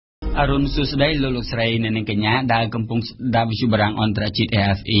อรุณสุดได้ลูกสไลในนังกัญญาได้กำปงได้วิจุบรังอันตรจิต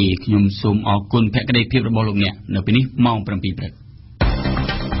AFA ขยมซูมออกกุลแพกได้เพียบระบบลูกเนี่ยในปีนี้มองประปีเปิด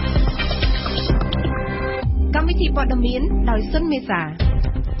กรรมวิธีปอดมีนโดยส้นเมษา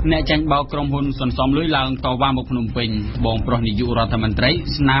ในจังเบากรมหุ่นส่วนซ้อมลุยลางต่อว่าบุกพนมเป็นบองปรนิยุรัฐมนตรี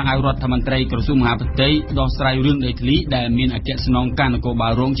สนาอารัฐมนตรีกระทรวงมหาดไทยดอสไตรเรื่องเดทลีได้มีอาเกสนองการโกบา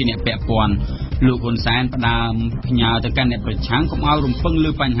รงจีเนเปะปอนลูกคนแสนประดามพญาตะกันในประชังของเอารุมเพิ่งลื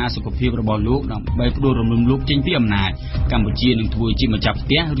อปัญหาสุขภาพระบอบลูกนำใบปลูกรวมลูกจิงที่อำนาจกัมพูชีหนึ่งทวีจิมาจับเ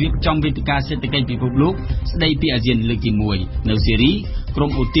ตี้ยรีบจอมวิธีการเศรษฐกิจพิภพลูกสได้ปีอาเซียนเลือกมวยในซีรีกรม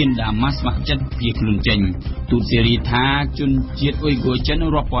อุตินดามัสมักจัดเพียกลุนเจงตูซีรีท่าจุนเจียดอุยโกจัน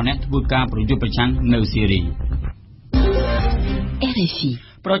รบปอนเนตบุกการประยุทธ์ประชังในซีรี RFI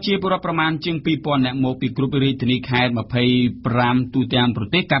ประชาชนประมาณจึงปีปอนและโมปีกรุปริตนิคายมาเพย์ปรามตูเตียนประ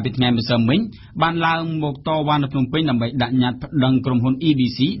เทศการเป็นไงมาสมิงบ้านลาวโมกตอวันพนมเปญนำไปดักยัดดังกรมฮน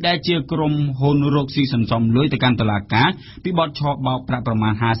EBC ได้เจอกรมฮนโรคซีสันซอมลุยแต่การตลาดกาปีบอดชอบเบาประมา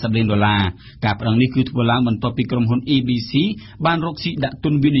ณ$50,000การประนี้คือทัวลาวมันต่อปีกรมฮน EBC บ้านโรคซีดักตุ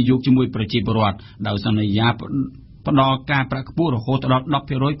นวินิยุกจมวยประชาชนดาวสัญญาปนการประกปูรโหตลอด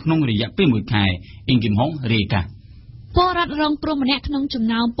10%ขนมระยะปีมือไทยอิงกิมฮงเรกาปอรัดรองปรมแนขนมจุ่ม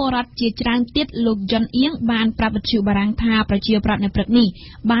น้ำปอรัดเจียจรางติดลูกจนเอียงบานปราบชิวบารังทาประเชียปรัดในประนี้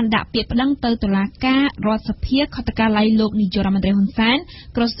บานดับเปียบดังเตอตลาการอสเพียขตการไลโลกนิจรมันเรหุนแสน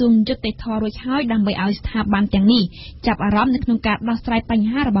กระซุมจุดเตทอรวยห้อยดังใบเอาสถาบันอย่างนี้จับอารมณ์ในขนมการดอสไตรปัญ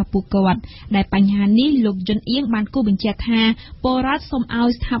หาระบาดปูกวดได้ปัญหานี้ลูกจนเอียงบานกู้บินเจียทาปอรัดสมเอา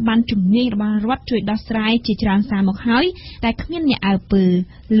สถาบันจุ่มเนียระบาดวัดจุดดอสไตรเจียจรางสามกห้อยแต่ขมิ้นเนี่ยเอาปือ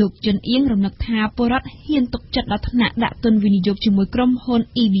ลูกจนเอียงรำนักทาปอรัดเฮียนตกจัดลักษณะดะตนวินิยจมวยกรมฮน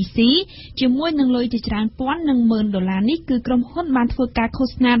EBC จมวยหนึ่งลอยจะจานป้อน$10,000นี่คือกรมฮนบานฝึกการโฆ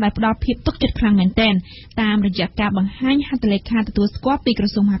ษณาแบบปลอดภิบตกจัดครั้งเหมือนเต้นตามระยะการบังคับฮัตเลขาตัวสกอตปีกระ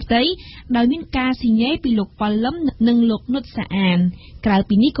ทรวงมหาดไทยโดยมีการสิงเง่ปีลูกปล้ำหนึ่งลูกนุชสะอานกลาย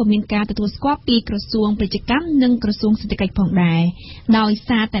ปีนี้ก็มีการตัวสกอตปีกระทรวงกิจกรรมหนึ่งกระทรวงเศรษฐกิจผ่องได้โดยซ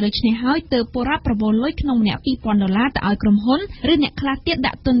าแต่โดยเฉพาะเติมปราบประบลอยขนมเนี่ย$1,000แต่เอากรมฮนหรือเนี่ยคลาสเตีย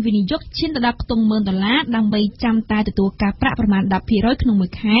ดักตนวินิยจชิ้นระดับ$10,000ดังใบจำตายตัวการประมาณ$100ขนมมื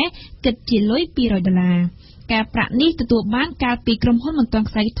อแค่เกิดจี$100การประนี้ตัวบ้านการปีกรมฮนมันต้อง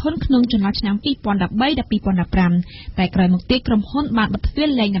ใส่ทนขนมจนลักษณะปีปอนดับใบดับปีปอนดับรำแต่กลายมุกตีกรมฮนบานบัดเฟี้ยน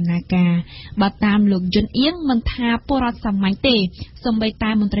แรงดำนากาบัดตามหลุกจนเอี้ยงมันทาปรสมัยเตสมใบตา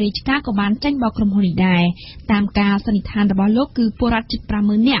ยมนตรีชิก้ากับบานแจ้งบอกรมฮนอีได้ตามการสนิทานระบาโลกคือปรจิตประเ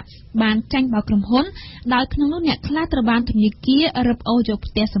มินเนี่ยบานแจ้งบอกรมฮนดาวขนมเนี่ยคลาตระบานถึงยี่เกี้ยรับโอจบ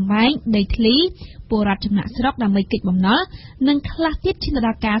เตสมัยเดทลีปรัชจำหนักสลับดำใบกิจบ่มน้อนังคลาสติดชินด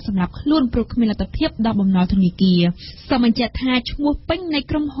าการสำหรับล้วนปลุกมีลัตเทียบดำบ่มน้อทนิกีสมัยเจ็ดหาชัวเป็นใน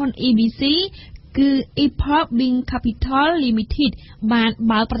กรมฮอน EBC คือ Import Bing Capital Limited บาน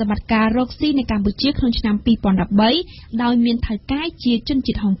บ่าวปฏิบัติการโรคซีในการบุจิขนมชนำปีปอนดับใบโดยเมียนไทยใกล้เจียจน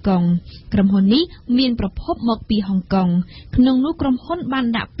จิตฮ่องกงกรมฮอนนี้เมียนประพบหมกปีฮ่องกงขนมลูกกรมฮอนบาน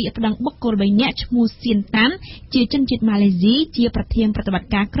ดับเปียประดังบกโกลใบเนี้ยชมูเซียนตันเจียจนจิตมาเลเซียเจียประเทียนปฏิบัติ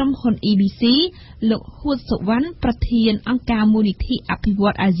การกรมฮอน EBC โลกฮุดสวรรค์ประเทียนองค์การมูลนิธิอภิวั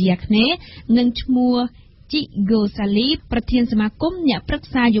ตอาเซียเนหนึ่งชมูจิโกซาลีประเทียนสมาคมเนี่ยปรึก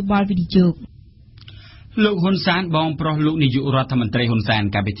ษาอยู่บอลวิดีโอลูกฮุนซานบองปรลูกนิยุรัฐมนตรีฮุนซาน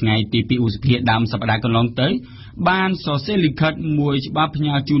การเป็นไงตีปีอุสเพียดำสัปดาห์กันลองเตยบ้านโซเซลิคัดมวยฉบับพญ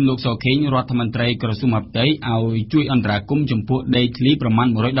าจูนลูกโซเคนรัฐมนตรีกระทรวงมหาดไทยเอาช่วยอันตรากุมจมพูเดทลีประมาณ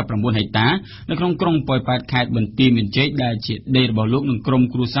119ไหตาในครองกรงปล่อยปาดขาดบันตีมินเจได้เจ็ดได้ระบบลูกหนึ่งกรม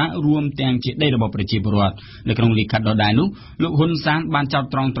ครูซารวมแตงเจ็ดได้ระบบประชีพรวดในครองลิคัดดอดายนุลูกฮุนซานบ้านเจ้า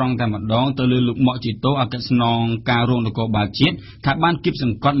ตรองแต่หมดดองเตลือลูกเหมาะจิตโตอากาศนองการรงตะโกบาเจ็ดถ้าบ้านกิบสั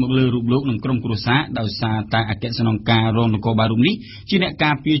งกัดหมดเลยรูปลูกหนึ่งกรมครูซาดาวซาตาอากาศนองการรงตะโกบารุมนี้จีเนกา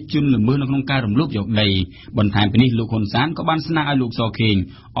รพิจุนหรือมือในครองการรำลูกหยกใดบนทางเป็นนี้ลูกฮุนซานก็บ้านสนาลูกโซเคน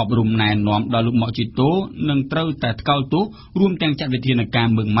อบรมนายน้อมดาลูกเหมาะจิตโตหนึ่งเต้าแต่เก้าโตรวมแตงจัดวิธีในการ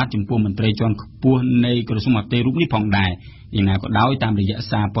เมืองมัดจมพูมันเตยจวนปูในกระทรวงมหาดไทยรูปนี้ผ่องได้ยังไงก็ดาวตามระยะ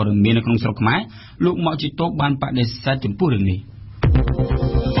ซาปรมีในครองสระไม้ลูกเหมาะจิตโตบ้านปะเดชจมพูเรื่องนี้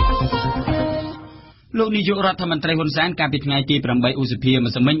ลูกนิยุรัฐมนตรีฮุนซานการปิดไงตีประใบอุสเพียมั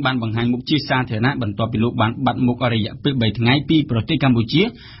นสมัยบ้านบางแห่งมุกจีซาเถนะบรรทอปิลูกบ้านบัดมุกอริยะปิดใบไงปีประเทศกัมพูชี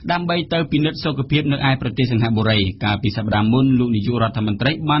ดำใบเตอร์ปินัดโซกเพียบในไอประเทศสิงหบุรีการปิดสัปดาห์มุนลูกนิยุรัฐมนต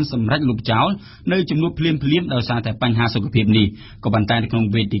รีบ้านสำรัจลูกเจ้าในจำนวนเพลียมดาวซาแต่ปัญหาโซกเพียบนี้ก็บรรทายในกรุง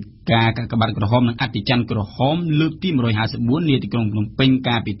เวติกากบาดกระหอมนังอติจันกระหอมลึกที่154เนี่ยที่กรุงพนมเปญก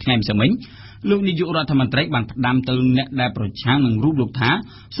ารปิดไงสมัยลูกนิยุรัฐมนตรีบังดำเติมเนี่ยได้ประชังหนึ่งรูปลูกท้า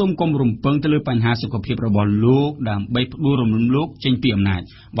ส่งกรมรุมเปิงตะลือปัญหาสุขภาพระบอบลูกดำใบดูรวมลูกเจนเปี่ยมนาย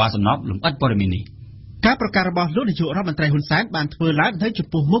ว่าสนอบหลุมอัดปรมินี ការប្រកាសរបស់លោកនាយករដ្ឋមន្ត្រីហ៊ុនសែនបានធ្វើឡើងនៅចំ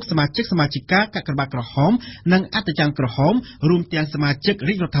ពោះមុខសមាជិកកាកក្បាតក្រហមនិងអត្តច័ន្ទក្រហមរួមទាំងសមាជិក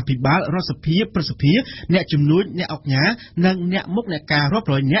រាជរដ្ឋាភិបាលរដ្ឋសភាប្រសិទ្ធិអ្នកជំនួយអ្នកអង្គការនិងអ្នកមុខអ្នកការរាប់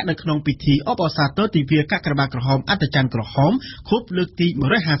រយនាក់នៅក្នុងពិធីអបអរសាទរទិវាកាកក្បាតក្រហមអត្តច័ន្ទក្រហមខួបលើកទី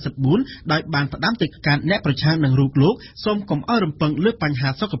154ដោយបានផ្ដាំទៅកាន់អ្នកប្រឆាំងនឹងរូបលោកសូមកុំឲ្យរំពឹងលើបញ្ហា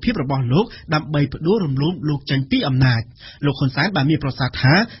សុខភាពរបស់លោកដើម្បីផ្ដួលរំលំលោកចេញពីអំណាចលោកហ៊ុនសែនបានមានប្រសាសន៍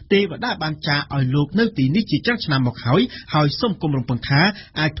ថាទេវតាបានចារឲ្យលោកនៅទីនេះជាច្រើនឆ្នាំមកហើយសូមកុំរំពឹងថា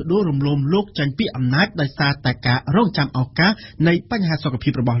អាចផ្ដួលរំលំលោកចេញពីអំណាចដោយសារតែការរងចាំឱកាសនៃបញ្ហាសុខភា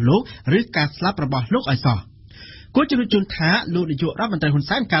ពរបស់លោកឬការស្លាប់របស់លោកឲ្យសោះគួរជម្រាបជូនថាលោកនាយករដ្ឋមន្ត្រីហ៊ុន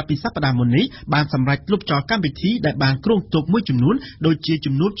សែនកាលពីសប្តាហ៍មុននេះបានសម្រេចលុបចោលកម្មវិធីដែលបានគ្រោងទុកមួយចំនួនដូចជា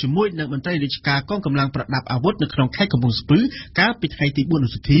ជំនួបជាមួយនឹងមន្ត្រីរាជការកងកម្លាំងប្រដាប់អាវុធនៅក្នុងខេត្តកំពង់ស្ពឺកាលពីថ្ងៃទី4ឧ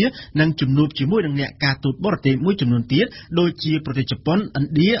សភានិងជំនួបជាមួយនឹងអ្នកការទូតបរទេសមួយចំនួនទៀតដូចជាប្រទេសជប៉ុនឥ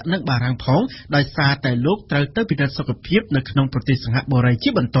ណ្ឌានិងបារាំងផងដោយសារតែលោកត្រូវទៅពិនិត្យសុខភាពនៅក្នុងប្រទេសសិង្ហបុរីជា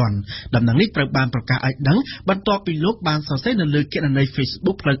បន្ទាន់ដំណឹងនេះត្រូវបានប្រកាសឲ្យដឹងបន្ទាប់ពីលោកបានសរសេរនៅលើគណនី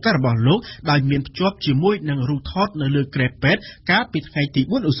Facebook ផ្លូវការរបស់លោកដោយមានភ្ជាប់ជាមួយនឹងរូបថតនៅលើក្រែពេទ្យកាលពីថ្ងៃទី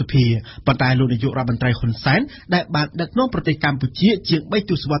4ឧសភាប៉ុន្តែលោកនាយករដ្ឋមន្ត្រីហ៊ុនសែនដែលបានដឹកនាំប្រទេសកម្ពុជាជាង3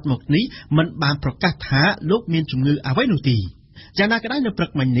ទសវត្សរ៍មកនេះមិនបានប្រកាសថាលោកមានជំងឺអ្វីនោះទេយ៉ាងណាក៏ដោយនៅព្រឹ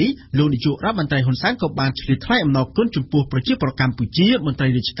កមិញនេះលោកនាយករដ្ឋមន្ត្រីហ៊ុនសែនក៏បានឆ្លៀតថ្លែងអំណរគុណចំពោះប្រជាពលរដ្ឋកម្ពុជាមន្ត្រី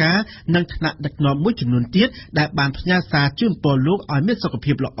រាជការនិងថ្នាក់ដឹកនាំមួយចំនួនទៀតដែលបានផ្ញើសារជូនពរលោកឲ្យមានសុខ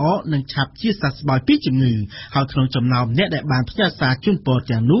ភាពល្អនិងឆាប់ជាសះស្បើយពីជំងឺហើយក្នុងចំណោមអ្នកដែលបានផ្ញើសារជូនពរ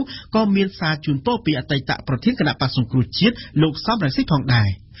ទាំងនោះក៏មានសារជូនពរពីអតីតប្រធានគណៈបក្សសង្គ្រោះជាតិលោកសំរងស៊ីផងដែរ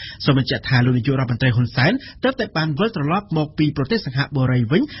សូមបញ្ជាក់ថាលោកនាយករដ្ឋមន្ត្រីហ៊ុនសែនទើបតែបានវិលត្រឡប់មកពីប្រទេសសិង្ហបុរី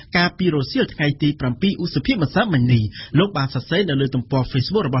វិញកាលពីរសៀលថ្ងៃទី7ឧសភាម្សិលមិញនេះលោកបានសរសេរនៅលើទំព័រ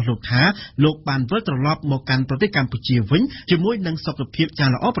Facebook របស់លោកថាលោកបានវិលត្រឡប់មកកាន់ប្រទេសកម្ពុជាវិញជាមួយនឹងសុខភាពយ៉ាង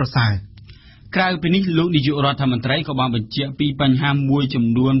ល្អប្រសើរក្រៅពីនេះលោកនាយករដ្ឋមន្ត្រីក៏បានបញ្ជាក់ពីបញ្ហាមួយចំ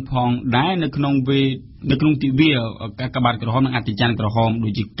នួនផងដែរនៅក្នុងទិវាកាកបាទក្រហមនិងអតិច័ន្ទក្រហមដូ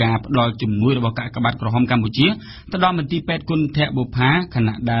ចជាការផ្ដល់ជំនួយរបស់កាកបាទក្រហមកម្ពុជាទៅដល់មន្ទីរពេទ្យគុណធបុប្ផាខ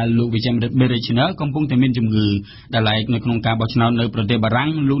ណៈដែលលោកវិជ្ជមរិទ្ធ Berechner កំពុងតែមានជំងឺដែលឡែកនៅក្នុងការបោះឆ្នោតនៅប្រទេសបារាំង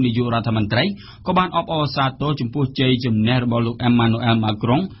លោកនាយករដ្ឋមន្ត្រីក៏បានអបអរសាទរចំពោះជ័យជំនះរបស់លោក Emmanuel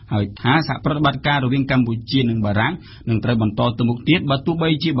Macron ហើយថាសហប្រតិបត្តិការរវាងកម្ពុជានិងបារាំងនឹងត្រូវបន្តទៅមុខទៀតបើទោះបី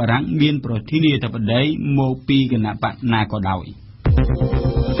ជាបារាំងមានប្រធានាធិបតីមកពីគណៈបកណាក៏ដោយ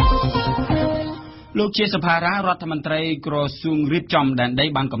លោកជាសភារដ្ឋមន្ត្រីក្រសួងរៀបចំដែនដី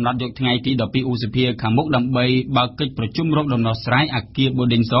បានកំណត់យកថ្ងៃទី12ឧសភាខាងមុខដើម្បីបើកកិច្ចប្រជុំរកដំណោះស្រាយអគារបូ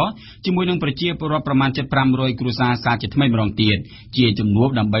ឌិនសជាមួយនឹងប្រជាពលរដ្ឋប្រមាណជិត500គ្រួសារសាជាថ្មីម្ដងទៀតជាជំនួប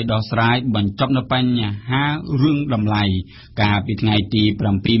ដើម្បីដោះស្រាយបញ្ចប់នៅបញ្ហារឿងតម្លៃកាលពីថ្ងៃទី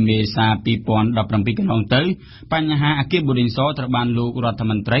7មេសា2017កន្លងទៅបញ្ហាអគារបូឌិនសត្រូវបានលោករដ្ឋ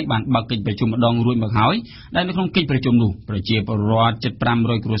មន្ត្រីបានបើកកិច្ចប្រជុំម្ដងរួចមកហើយដែលនៅក្នុងកិច្ចប្រជុំនោះប្រជាពលរដ្ឋជិត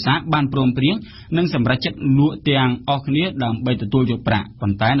500គ្រួសារបានព្រមព្រៀងនិងសម្រាប់ចិត្តលក់ទាំងអស់គ្នាដើម្បីទទួលយកប្រាក់ប៉ុ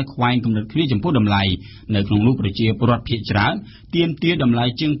ន្តែនៅខ្វែងគំនិតគ្នាចំពោះតម្លៃនៅក្នុងនោះប្រជាពលរដ្ឋភាគច្រើនទាមទារតម្លៃ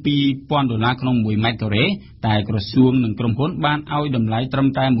ជាង$2,000ក្នុង1ម៉ែត្រការ៉េតែក្រសួងនិងក្រុមហ៊ុនបានឲ្យតម្លៃត្រឹម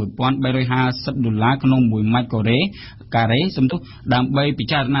តែ$1,350ក្នុង1ម៉ែត្រការ៉េសំទោសដើម្បីពិ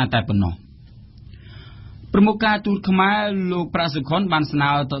ចារណាតែប៉ុណ្ណោះប្រមុខការទូតខ្មែរលោកប្រាក់សុខុនបានស្នើ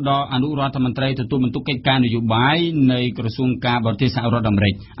ទៅដល់អនុរដ្ឋមន្ត្រីទទួលបន្ទុកកិច្ចការនយោបាយនៃក្រសួងការបរទេសសហរដ្ឋអាមេ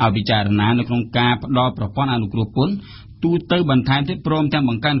រិកឲ្យពិចារណានៅក្នុងការផ្ដល់ប្រព័ន្ធអនុគ្រោះពន្ធទូទៅបន្ថែមទៀតព្រមទាំង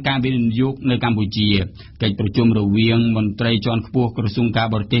បង្កើនការវិនិយោគនៅកម្ពុជាកិច្ចប្រជុំរវាងមន្ត្រីជាន់ខ្ពស់ក្រសួងការ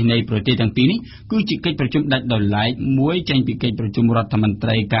បរទេសនៃប្រទេសទាំងពីរនេះគឺជាកិច្ចប្រជុំដាច់ដោយឡែកមួយចេញពីកិច្ចប្រជុំរដ្ឋមន្ត្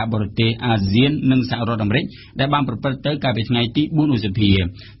រីការបរទេសអាស៊ាននិងសហរដ្ឋអាមេរិកដែលបានប្រព្រឹត្តទៅកាលពីថ្ងៃទី4ឧសភា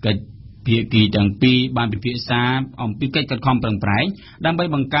កិច្ចភាគីទាំងពីរបានពិភាក្សាអំពីកិច្ចខិតខំប្រឹងប្រែងដើម្បី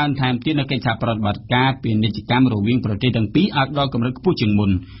បង្កើនថែមទៀតនូវកិច្ចសហប្រតិបត្តិការពាណិជ្ជកម្មរវាងប្រទេសទាំងពីរឲ្យដល់កម្រិតខ្ពស់ជាងមុន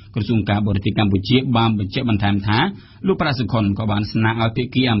ក្រសួងការបរទេសកម្ពុជាបានបញ្ជាក់បន្ថែមថាលោកប្រាក់សុខុនក៏បានស្នើឲ្យភា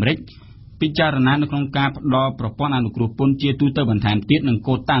គីអាមេរិកពិចារណានៅក្នុងការផ្ដល់ប្រព័ន្ធអនុគ្រោះពន្ធជាទូទៅបន្ថែមទៀតនិង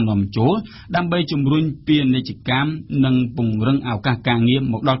កូតានាំចូលដើម្បីជំរុញពាណិជ្ជកម្មនិងពង្រឹងឱកាសការងារ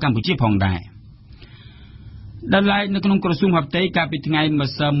មកដល់កម្ពុជាផងដែរដែលឡែកនៅក្នុងក្រសួងហផ្ទៃកាលពីថ្ងៃ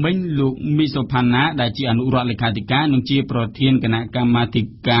ម្សិលមិញលោកមីសូផាណាដែលជាអនុរដ្ឋលេខាធិការនិងជាប្រធានគណៈកម្មាធិ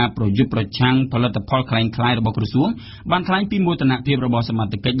ការប្រយុទ្ធប្រឆាំងផលិតផលคล้ายៗរបស់ក្រសួងបានថ្លែងពីមោទនភាពរបស់សមា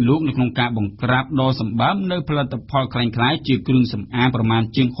ជិកលោកនៅក្នុងការបង្ក្រាបដ៏សម្បើមនៅផលិតផលคล้ายៗជាគ្រឿងសម្អាងប្រមាណ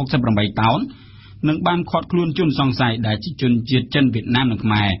ជាង68តោននឹងបានឃាត់ខ្លួនជនសង្ស័យដែលជាជនជាតិចិនវៀតណាមនិងខ្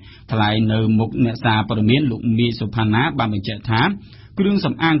មែរថ្លែងនៅមុខអ្នកសារព័ត៌មានលោកមីសូផាណាបានបញ្ជាក់ថាគ្រឿងស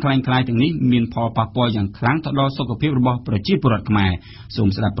ម្អាងคล้ายៗទាំងនេះមានផលប៉ះពាល់យ៉ាងខ្លាំងទៅដល់សុខភាពរបស់ប្រជាពលរដ្ឋខ្មែរសូម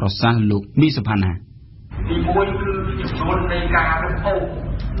ស្ដាប់ប្រសាសន៍លោកមីសុផាណាទី1គឺចំនួននៃការបរិភោគ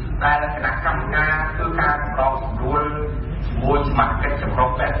ដែលគណៈកម្មការធ្វើការសម្របសម្រួលជាមួយសមាជិកចម្រុះ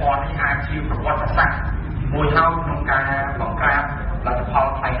ពាក់ព័ន្ធនេះអាចជាប្រវត្តិសាស្ត្រមួយហើយក្នុងការបង្ក្រាបលទ្ធផល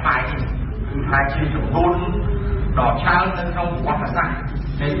ផ្នែកនេះគឺថាជាជំនួនដ៏ច្រើននៅក្នុងប្រវត្តិសាស្ត្រ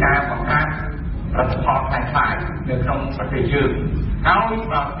នៃការបង្ក្រាបលទ្ធផលផ្នែកនៅក្នុងប្រទេសយើងហើយ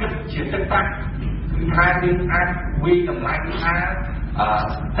បើគិតជាទឹកប្រាក់គឺថាយើងអាចវិតម្លៃថា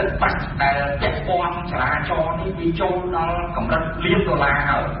ទឹកប្រាក់ដែលពាក់ព័ន្ធចរាចរណ៍នេះវាចូលដល់កម្រិតលានដុល្លារ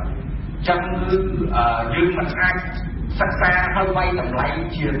ហើយចឹងគឺយើងមិនអាចសិក្សាហើយវាយតម្លៃ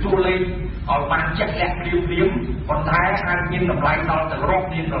ជាតួលេខឲ្យបានជាក់លាក់ព្រាមប៉ុន្តែអាចមានតម្លៃដល់ទៅរាប់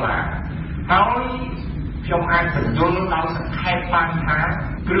លានដុល្លារហើយខ្ញុំអាចបញ្យល់ដល់សង្ខេបបានថា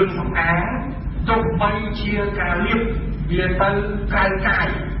គ្រឿងសម្អាងទោះបីជាការលាបវាទៅក្រៅកាយ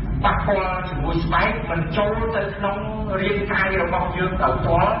ប៉ះពាល់ជាមួយស្បែកមិនចូលទៅក្នុងរាងកាយរបស់យើងដោយផ្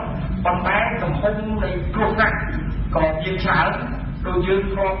ទាល់ប៉ុន្តែទំហំនៃគ្រោះថ្នាក់ក៏មានច្រើនដូចយើង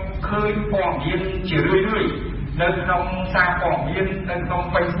ធ្លាប់ឃើញព័ត៌មានជារឿយៗនៅក្នុងសារព័ត៌មាននៅក្នុង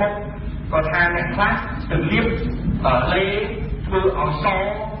Facebook ក៏ថាអ្នកខ្លះទៅលាបលេធ្វើឲ្យស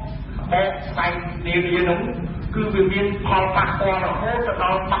បកស្បែកនានានោះគឺវាមានផលប៉ះពាល់រហូតទៅដ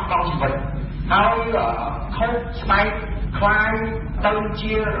ល់បាត់បង់ជីវិតហើយខូចស្បែកคล้ายទៅ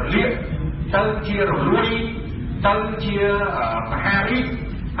ជារលាកទៅជារលួយទៅជាមហារីក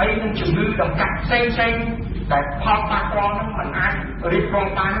ហើយនឹងជំងឺដង្កាត់ផ្សេងតែផលប៉ះពាល់នឹងមិនអាចរៀបរា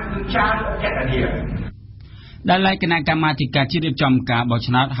ប់បានគឺច្រើនអកតនីដែលគណៈកម្មាធិការជាតិរៀបចំការបោះ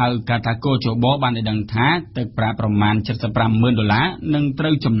ឆ្នោតហៅកាតាកោជបបានឲ្យដឹងថាទឹកប្រាក់ប្រមាណ$75,000នឹងត្រូ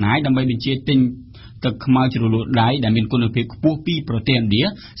វចំណាយដើម្បីបញ្ជាទិញទឹកខ្មៅជ្រលក់ដៃដែលមានគុណភាពខ្ពស់ពីប្រទេសឥណ្ឌា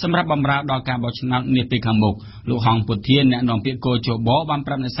សម្រាប់បម្រើដល់ការបោះឆ្នោតនាពេលខាងមុខលោកហងពុធានអ្នកនាំពាក្យកោជបបាន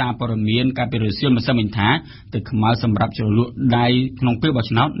ប្រាប់អ្នកសារព័ត៌មានកាលពីរសៀលម្សិលមិញថាទឹកខ្មៅសម្រាប់ជ្រលក់ដៃក្នុងពេលបោះ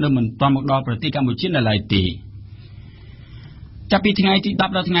ឆ្នោតនៅមិនទាន់មកដល់ប្រទេសកម្ពុជានៅឡើយទេចាប់ពីថ្ងៃទី10ដ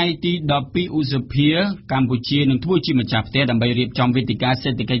ល់ថ្ងៃទី12ឧសភាកម្ពុជានឹងធ្វើជាម្ចាស់ផ្ទះដើម្បីរៀបចំវេទិកាសេ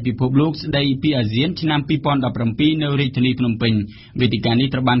ដ្ឋកិច្ចពិភពលោកស្ដីពីអាស៊ានឆ្នាំ2017នៅរាជធានីភ្នំពេញវេទិកានេះ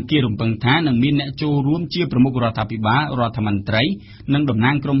ត្រូវបានគេរំពឹងថានឹងមានអ្នកចូលរួមជាប្រមុខរដ្ឋាភិបាលរដ្ឋមន្ត្រីនិងតំ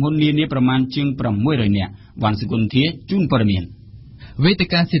ណាងក្រុមហ៊ុននានាប្រមាណជាង600នាក់វ៉ាន់សុគន្ធាជូនព័ត៌មានវេទិ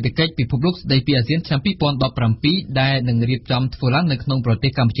កាសេដ្ឋកិច្ចពិភពលោកស្ដីពីអាស៊ានឆ្នាំ2017ដែលនឹងរៀបចំធ្វើឡើងនៅក្នុងប្រទេ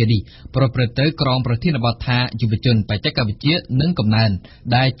សកម្ពុជានេះប្រព្រឹត្តទៅក្រោមប្រធានបទថាយុវជនបច្ចេកវិទ្យានិងកំណើន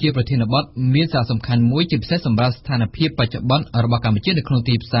ដែលជាប្រធានបទមានសារៈសំខាន់មួយជាពិសេសសម្រាប់ស្ថានភាពបច្ចុប្បន្នរបស់កម្ពុជានៅក្នុង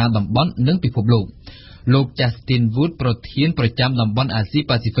ទីផ្សារតំបន់និងពិភពលោកលោក Justin Wood ប្រធានប្រចាំតំបន់អាស៊ី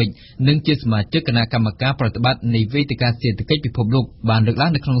ប៉ាស៊ីហ្វិកនិងជាសមាជិកគណៈកម្មការប្រតិបត្តិនៃវេទិកាសេដ្ឋកិច្ចពិភពលោកបានលើកឡើ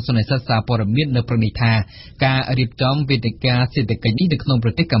ងនៅក្នុងសន្និសីទសារព័ត៌មាននៅព្រឹកនេះថាការរៀបចំវេទិកាសេដ្ឋកិច្ចនេះនៅក្នុងប្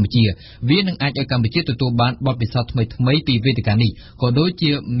រទេសកម្ពុជាវានឹងអាចឲ្យកម្ពុជាទទួលបានបទពិសោធន៍ថ្មីៗពីវេទិកានេះក៏ដូច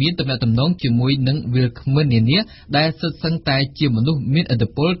ជាមានទំនាក់ទំនងជាមួយនឹងវាគ្មិននានាដែលសុទ្ធសឹងតែជាមនុស្សមានឥទ្ធិ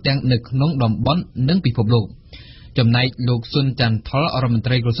ពលទាំងនៅក្នុងតំបន់និងពិភពលោកចំណែកលោកស៊ុនច័ន្ទថុលរដ្ឋមន្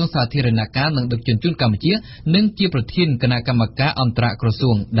ត្រីក្រសួងសាធារណការនិងដឹកជញ្ជូនកម្ពុជានិងជាប្រធានគណៈកម្មការអន្តរក្រ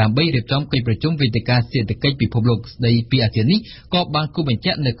សួងដើម្បីរៀបចំកិច្ចប្រជុំវេទិកាសេដ្ឋកិច្ចពិភពលោកស្ដីពីអាស៊ាននេះក៏បានគូបញ្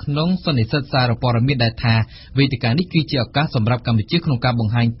ជាក់នៅក្នុងសន្និសីទសារព័ត៌មានដែលថាវេទិកានេះគឺជាឱកាសសម្រាប់កម្ពុជាក្នុងការប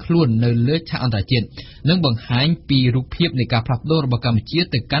ង្ហាញខ្លួននៅលើឆាកអន្តរជាតិនិងបង្ហាញពីរូបភាពនៃការផ្លាស់ប្ដូររបស់កម្ពុជា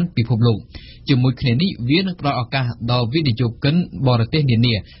ទៅកាន់ពិភពលោកជាមួយគ្នានេះវានឹងផ្ដល់ឱកាសដល់វិនិយោគិនបរទេសនា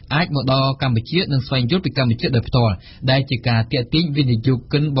នាអាចមកដល់កម្ពុជានិងស្វែងយល់ពីកម្ពុជាដោយផ្ទាល់ដែលជាការទាក់ទាញវិនិយោ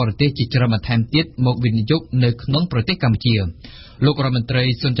គិនបរទេសជាច្រើនបន្ថែមទៀតមកវិនិយោគនៅក្នុងប្រទេសកម្ពុជាលោករដ្ឋមន្ត្រី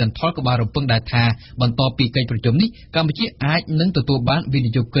ស៊ុនច័ន្ទថុលក៏បានរំពឹងដែរថាបន្ទាប់ពីកិច្ចប្រជុំនេះកម្ពុជាអាចនឹងទទួលបានវិ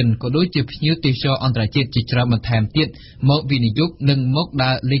និយោគិនក៏ដូចជាភ្ញៀវទេសចរអន្តរជាតិជាច្រើនបន្ថែមទៀតមកវិនិយោគនិងមក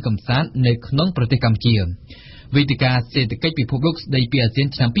ដើរលេងកម្សាន្តនៅក្នុងប្រទេសកម្ពុជាវេទិកាសេដ្ឋកិច្ចពិភពលោកស្ដីពីអាស៊ាន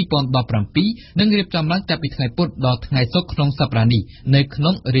ឆ្នាំ2017នឹងរៀបចំឡើងចាប់ពីថ្ងៃពុធដល់ថ្ងៃសុក្រក្នុងសប្តាហ៍នេះនៅក្នុ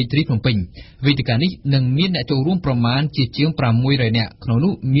ងរាជធានីភ្នំពេញវេទិកានេះនឹងមានអ្នកចូលរួមប្រមាណជាជាង600នាក់ក្នុង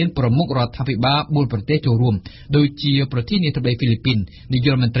នោះមានប្រមុខរដ្ឋាភិបាល4ប្រទេសចូលរួមដូចជាប្រធានាធិបតីហ្វីលីពីននាយក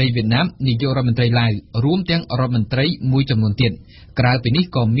រដ្ឋមន្ត្រីវៀតណាមនាយករដ្ឋមន្ត្រីឡាវរួមទាំងរដ្ឋមន្ត្រីមួយចំនួនទៀតក្រៅពីនេះ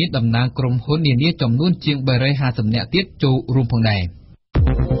ក៏មានតំណាងក្រុមហ៊ុននានាចំនួនជាង350នាក់ទៀតចូលរួមផងដែរ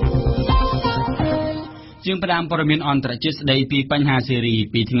ជាងផ្ដាំព័ត៌មានអន្តរជាតិស្ដីពីបញ្ហាសេរី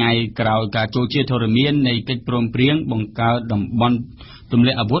ពីថ្ងៃក្រោយការចូលជាធរមាននៃកិច្ចព្រមព្រៀងបង្កើតតំបន់ទម្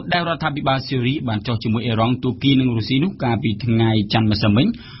លាក់អាវុធដែលរដ្ឋាភិបាលសេរីបានចុះជាមួយអ៊ីរ៉ង់ទូគីនិងរុស្ស៊ីនោះកាលពីថ្ងៃច័ន្ទម្សិលមិញ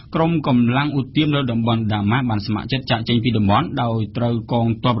ក្រុមកម្លាំងឧទាមនៅតំបន់ដាម៉ាស់បានស្ម័គ្រចិត្តចាកចេញពីតំបន់ដោយត្រូវកង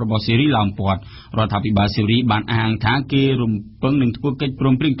ទ័ពរបស់សេរីឡោមព័ទ្ធរដ្ឋាភិបាលសេរីបានអាងថាគេរំពឹងនឹងធ្វើកិច្ចព្រ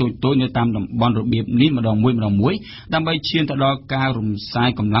មព្រៀងតូចៗនៅតាមតំបន់របៀបនេះម្ដងមួយដើម្បីឈានទៅដល់ការរំសាយ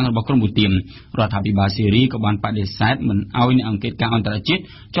កម្លាំងរបស់ក្រុមឧទាមរដ្ឋាភិបាលសេរីក៏បានបដិសេធមិនឲ្យអ្នកអង្គការអន្តរជាតិ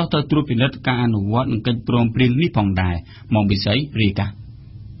ចុះទៅត្រួតពិនិត្យការអនុវត្តនឹងកិច្ចព្រមព្រៀងនេះផងដែរមកវិស័យរាយការណ៍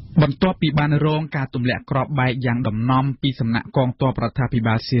បន្ទាប់ពីបានរងការទម្លាក់គ្រាប់បែកយ៉ាងដំណំពីសំណាក់កងទ័ពរដ្ឋាភិ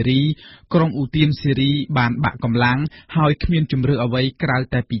បាលស៊េរីក្រុមឧទាមស៊េរីបានបាក់កម្លាំងហើយគ្មានជំរឿអ្វីក្រៅ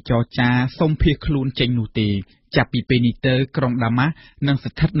តែពីចរចាសុំភៀសខ្លួនចេញនោះទេចាប់ពីពេលនេះទៅក្រុងដាម៉ាស់នឹង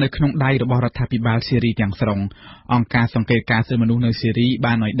ស្ថិតនៅក្នុងដៃរបស់រដ្ឋាភិបាលស៊េរីទាំងស្រុងអង្គការសង្កេតការណ៍សិទ្ធិមនុស្សនៅស៊េរី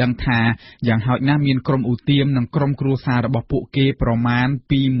បានឲ្យដឹងថាយ៉ាងហោចណាស់មានក្រុមឧទាមនិងក្រុមគ្រួសាររបស់ពួកគេប្រមាណ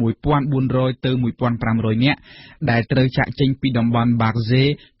ពី1400ទៅ1500នាក់ដែលត្រូវចាក់ចេញពីតំបន់បាក់ហ្សេ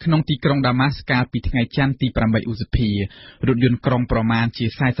ក្នុងទីក្រុងដាម៉ាស់កាលពីថ្ងៃច័ន្ទទី8ឧសភារថយន្តក្រុងប្រមាណជា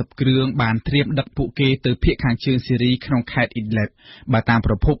40គ្រឿងបានត្រៀមដឹកពួកគេទៅភូមិខាងជើងស៊េរីក្នុងខេត្តអ៊ីដឡេបបើតាម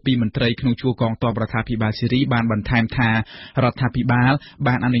ប្រភពពីមន្ត្រីក្នុងជួរកងទ័ពរដ្ឋាភិបាលស៊េរីបានបន្ថែមថារដ្ឋាភិបាល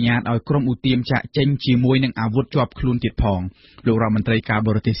បានអនុញ្ញាតឲ្យក្រុមឧទាមចាក់ចេញជាមួយនឹងអាវុធជាប់ខ្លួនទៀតផងលោករដ្ឋមន្ត្រីការប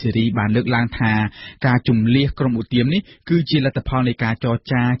រទេសស៊េរីបានលើកឡើងថាការជំលះក្រុមឧទាមនេះគឺជាលទ្ធផលនៃការចរ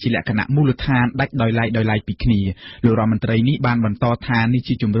ចាជាលក្ខណៈមូលដ្ឋានដាច់ដោយឡែកពីគ្នាលោករដ្ឋមន្ត្រីនេះបានបន្តថានេះ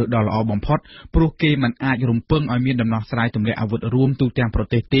ជាជម្រើសដ៏ល្អបំផុតព្រោះគេមិនអាចរំពឹងឲ្យមានដំណោះស្រាយទម្លាក់អាវុធរួមទូទាំងប្រ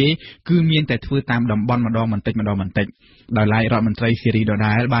ទេសទេគឺមានតែធ្វើតាមតំបន់ម្ដងបន្តិចដោយឡែករដ្ឋមន្ត្រីស៊េរីដ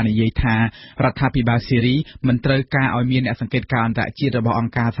ដែលបាននិយាយថារដ្ឋាភិបាលស៊េរីមិនត្រូវការឲ្យមានអ្នកសង្កេតការណ៍អន្តរជាតិរបស់អ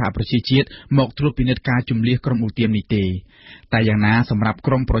ង្គការសហប្រជាជាតិមកត្រួតពិនិត្យការជំលះក្រុមឧទាមនេះទេតែយ៉ាងណាសម្រាប់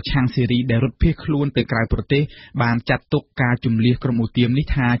ក្រុមប្រឆាំងស៊េរីដែលរត់ភៀសខ្លួនទៅក្រៅប្រទេសបានចាត់ទុកការជំលះក្រុមឧទាមនេះ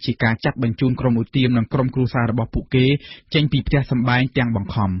ថាជាការចាត់បញ្ជូនក្រុមឧទាមនិងក្រុមគ្រួសាររបស់ពួកគេចេញពីផ្ទះសម្បែងទាំងប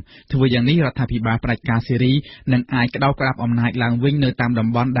ង្ខំធ្វើយ៉ាងនេះរដ្ឋាភិបាលផ្ដាច់ការស៊េរីនឹងអាចក្តោបក្តាប់អំណាចឡើងវិញនៅតាមតំ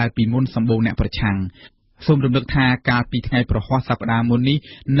បន់ដែលពីមុនសម្បូរអ្នកប្រឆាំងសូមរំលឹកថាកាលពីថ្ងៃប្រហ័សសប្តាហ៍មុននេះ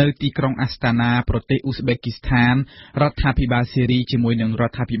នៅទីក្រុងអាស្តាណាប្រទេសអ៊ុស្បេគីស្ថានរដ្ឋាភិបាលស៊េរីជាមួយនឹងរ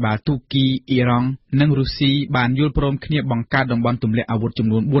ដ្ឋាភិបាលទូគីអ៊ីរ៉ង់និងរុស្ស៊ីបានយល់ព្រមគ្នាបង្កើតតំបន់ទម្លាក់អាវុធចំ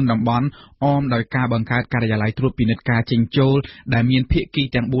នួន4តំបន់អមដោយការបង្កើតការិយាល័យត្រួតពិនិត្យការចេញចូលដែលមានភាគី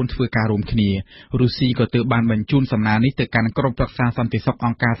ទាំង4ធ្វើការរួមគ្នារុស្ស៊ីក៏ទើបបានបញ្ជូនសំណើនេះទៅកាន់ក្រុមប្រឹក្សាសន្តិសុខអ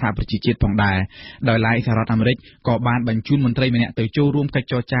ង្គការសហប្រជាជាតិផងដែរដោយឡែកសហរដ្ឋអាមេរិកក៏បានបញ្ជូនមន្ត្រីម្នាក់ទៅចូលរួមកិច្ច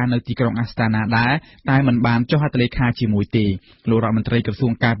ចរចានៅទីក្រុងអាស្តាណាដែរតែមិនបានចុះហត្ថលេខាជាមួយទេលោករដ្ឋមន្ត្រីក្រសួ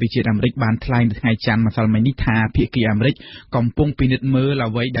ងការពារជាតិអាមេរិកបានថ្លែងនៅថ្ងៃច័ន្ទម្សិលមិញនេះថាភាគីអាមេរិកកំពុងពិនិត្យមើល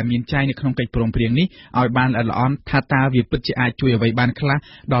អ្វីដែលមានចែងនៅក្នុងកិច្ចព្រមព្រៀងនេះឲ្យបានល្អិតល្អន់ថាតើវាពិតជាអាចជួយអ្វីបានខ្លះ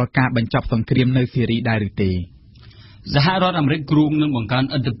ដល់ការបញ្ចប់សង្គ្រាមនៅស៊េរីដែរឬទេសហរដ្ឋអាមេរិកគ្រោងនឹងបង្កើន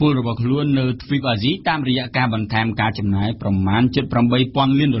ឥទ្ធិពលរបស់ខ្លួននៅទ្វីបអាស៊ីតាមរយៈការបន្ថែមការចំណាយប្រមាណ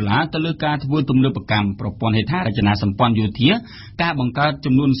 $7,800 លានទៅលើការធ្វើទំនើបកម្មប្រព័ន្ធហេដ្ឋារចនាសម្ព័ន្ធយោធាការបង្កើត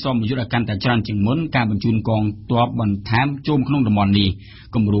ចំនួនសមយុទ្ធកាន់តែច្រើនជាងមុនការបញ្ជូនកងទ័ពបន្ថែមចូលក្នុងតំបន់នេះ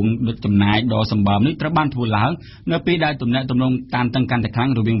គម្រោងដឹកចំណាយដ៏សម្បើមនេះត្រូវបានធ្វើឡើងនៅពេលដែលទំនាក់ទំនងតានតឹងកាន់តែខ្លាំង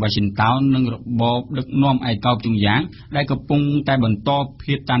រវាង Washington និងរបបដឹកនាំឯកោបជុំយ៉ាងដែលកំពុងតែបន្ត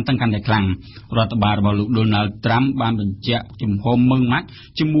ភាពតានតឹងកាន់តែខ្លាំងរដ្ឋបាលរបស់លោក Donald Trump បានបញ្ជាក់ជំហរម៉ឺងម៉ាត់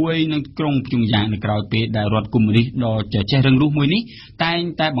ជាមួយនឹងក្រុងជុំយ៉ាងនៅក្រៅពេលដែលរដ្ឋកុម្មុយនីសដ៏ជជែករឹងរូសមួយនេះតែង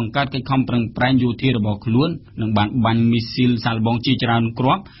តែបង្កើតកិច្ចខំប្រឹងប្រែងយោធារបស់ខ្លួននិងបានបាញ់មីស៊ីលសាកល្បងជាច្រើនគ្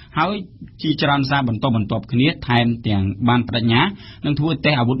រាប់ហើយជាច្រើនសារបន្តគ្នាថែមទាំងបានបដិញ្ញានឹងធ្វើ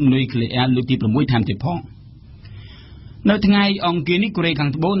តេស្តអាវុធនុយក្លេអ៊ែរលើកទី6ថែមទៀតផងនៅថ្ងៃអង្គារនេះកូរ៉េខាង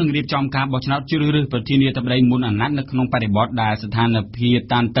ត្បូងនឹងរៀបចំការបោះឆ្នោតជ្រើសរើសប្រធានាធិបតីមុនអាណត្តិនៅក្នុងបរិបទដែលស្ថានភាព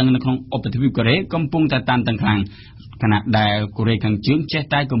តានតឹងនៅក្នុងឧបទ្វីបកូរ៉េកំពុងតែតានតឹងខ្លាំងខណៈដែលកូរ៉េខាងជើងចេះ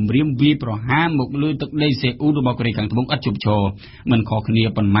តែគម្រាមវាយប្រហារមកលើទឹកដីសេអ៊ូលរបស់កូរ៉េខាងត្បូងឥតឈប់ឈរមិនខុសគ្នា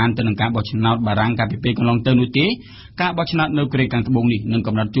ប៉ុន្មានទៅនឹងការបោះឆ្នោតបារាំងកាលពីពេលកន្លងទៅនោះទេការបោះឆ្នោតនៅកូរ៉េខាងត្បូងនេះនឹង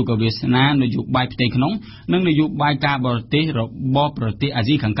កំណត់ជោគវាសនានយោបាយផ្ទៃក្នុងនិងនយោបាយការបរទេសរបស់ប្រទេសអា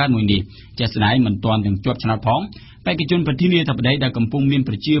ស៊ីខាងកើតមួយនេះជាក់ស្ដែងមិនទាន់ទាំងជាប់ឆ្នោតផងបេក្ខជនប្រធានាធិបតីដែលកំពុងមាន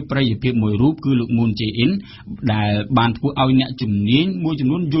ប្រជាប្រិយភាពមួយរូបគឺលោក Moon Jae-in ដែលបានធ្វើឲ្យអ្នកជំនាញមួយចំ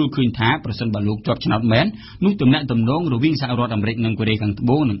នួនយល់ឃើញថាប្រសិនបើលោកជាប់ឆ្នោតមែននោះទំនាក់ទំនងរវាងសហរដ្ឋអាមេរិកនិងកូរ៉េខាងត្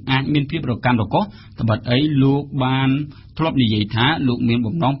បូងនឹងអាចមានភាពរកាំរកូសត្បិតអីលោកបានធ្លាប់និយាយថាលោកមាន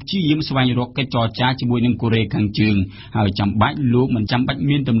បំណងព្យាយាមស្វែងរកកិច្ចចរចាជាមួយនឹងកូរ៉េខាងជើងហើយចាំបាច់លោកមិនចាំបាច់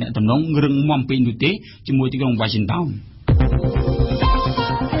មានទំនាក់ទំនងរឹងមាំពេកនោះទេជាមួយទីក្រុង Washington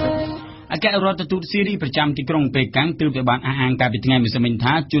អគ្គរដ្ឋទូតស៊េរីប្រចាំទីក្រុងប៉េកាំងទើបតែបានអះអាងកាលពីថ្ងៃម្សិលមិញ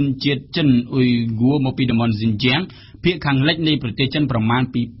ថាជនជាតិចិនអ៊ុយហ្គួរមកពីតំបន់ស៊ីនជាងភាគខាងលិចនៃប្រទេសចិនប្រមាណ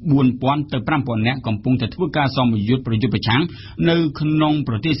ពី 4,000 ទៅ 5,000 នាក់កំពុងតែធ្វើការសមយុទ្ធប្រយុទ្ធប្រឆាំងនៅក្នុង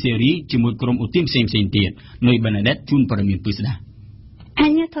ប្រទេសស៊េរីជាមួយក្រុមឧទាមផ្សេងៗទៀតនុយបែណាឌិតជូនព័ត៌មានពិស្ដាអា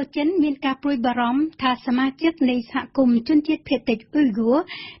ញាធរចិនមានការព្រួយបារម្ភថាសមាជិកនៃសហគមន៍ជនជាតិភាគតិចអ៊ុយហ្គួរ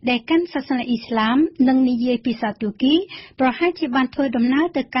ដែលកាន់សាសនាអ៊ីស្លាមនិងនិយាយភាសាទូគីប្រហែលជាបានធ្វើដំណើរ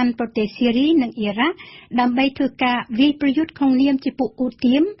ទៅកាន់ប្រទេសស៊េរីនិងអ៊ីរ៉ាក់ដើម្បីធ្វើការវាយប្រយុទ្ធក្នុងនាមជាពួកឧ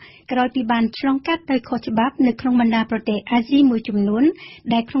ទាមក្រោយពីបានឆ្លងកាត់ដោយខុសច្បាប់នៅក្នុងបណ្ដាប្រទេសអាស៊ីមួយចំនួន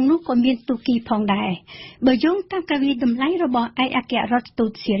ដែលក្នុងនោះក៏មានទូគីផងដែរបើយោងតាមការវិតម្លៃរបស់ឯកអគ្គរដ្ឋទូ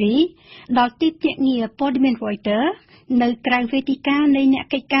តស៊េរីដល់ទីភ្នាក់ងារព័ត៌មាន Reuters នៅក្រៅវេទិកានៃ លេងអ្នក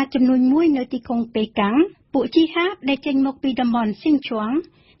កិច្ចការចំនួនមួយនៅទីក្រុងប៉េកាំងពួកជីហាបដែលចេញមកពីតំបន់ស៊ីនជួង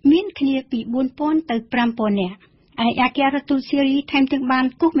មានគ្នាពី 4,000 ទៅ 5,000 នាក់ឯអគ្គរដ្ឋទូតស៊េរីថែមទាំងបាន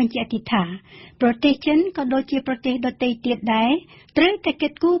គូសបញ្ជាក់ទៀតថាប្រទេសចិនក៏ដូចជាប្រទេសដទៃទៀតដែរត្រូវតែគិ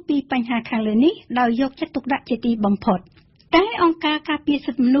តគូរពីបញ្ហាខាងលើនេះដោយយកចិត្តទុកដាក់ជាទីបំផុតតែអង្គការការពារ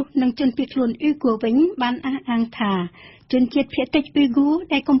សិទ្ធិមនុស្សនិងជនភៀសខ្លួនអ៊ុយហ្គូវិញបានអះអាងថាជនជាតិភាគតិចអ៊ុយហ្គូ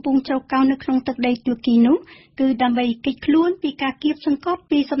ដែលកំពុងជ្រកកោននៅក្នុងទឹកដីទួរគីនោះគឺដើម្បីគេចខ្លួនពីការគៀបសង្កត់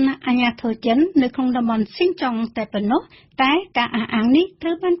ពីសំណាក់អាជ្ញាធរចិននៅក្នុងតំបន់ស៊ីនចុងតែប៉ុណ្ណោះតែការអះអាងនេះត្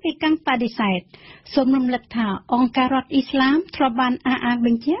រូវបានប៉េកាំងបដិសេធសូមរំលឹកថាអង្គការរដ្ឋអ៊ីស្លាមធ្លាប់បានអះអាងប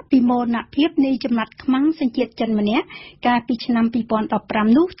ញ្ជាក់ពីមរណភាពនៃចំណាត់ខ្មាំងសញ្ជាតិចិនម្នាក់កាលពីឆ្នាំ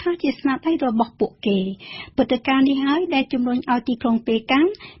 2015 នោះថាជាស្នាដៃរបស់ពួកគេព្រឹត្តិការណ៍នេះហើយដែលជំរុញឲ្យទីក្រុងប៉េកាំង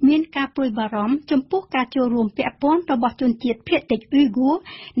មានការព្រួយបារម្ភចំពោះការចូលរួមពាក់ព័ន្ធរបស់ជនជាតិភាគតិចអ៊ុយហ្គូ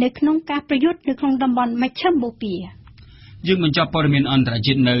នៅក្នុងការប្រយុទ្ធនៅក្នុងតំបន់មជ្ឈិមបូព៌ាយើងបញ្ចប់ព័ត៌មានអន្តរ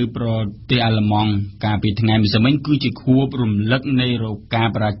ជាតិនៅប្រទេសអាល្លឺម៉ង់កាលពីថ្ងៃម្សិលមិញគឺជាខួបរំលឹកនៃការ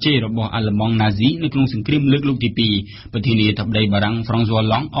បរាជ័យរបស់អាល្លឺម៉ង់ណាស៊ីនៅក្នុងសង្គ្រាមលើកទី2ប្រធានាធិបតីបារាំងហ្វ្រង់ស៊ុយ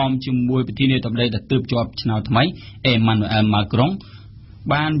ឡង់អមជាមួយប្រធានាធិបតីដែលទើបជាប់ឆ្នោតថ្មីអេម៉ានូអែលម៉ាក្រុង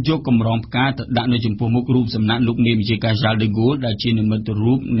បានយកកម្រងផ្កាទៅដាក់នៅចំពោះមុខរូបសំណាកលោកនាយវិជាការ Charles de Gaulle ដែលជានិមិត្ត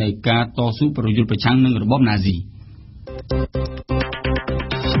រូបនៃការតស៊ូប្រយុទ្ធប្រឆាំងនឹងរបបណាស៊ី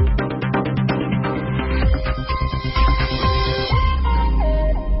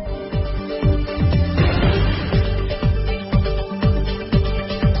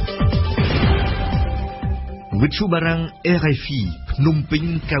វិទ្យុបារាំង RFI ភ្នំពេញ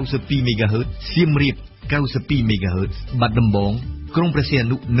 92 MHz សៀមរាប 92 MHz បាត់ដំបងក្រុងព្រះសីហ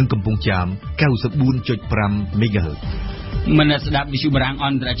នុនិងកំពង់ចាម 94.5 MHz មនស្ដាប់វិទ្យុបារាំងអ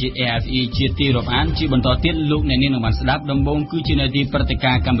ន្តរជាតិ RFI ជាទីរាប់អានជាបន្តទៀតលោកអ្នកនាងនឹងបានស្ដាប់ដំបូងគឺជានាទីព្រឹត្តិ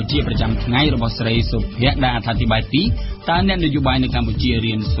ការណ៍កម្ពុជាប្រចាំថ្ងៃរបស់ស្រីសុភ័ក្រដែលអត្ថាធិប្បាយពីតើអ្នកនយោបាយនៅកម្ពុជា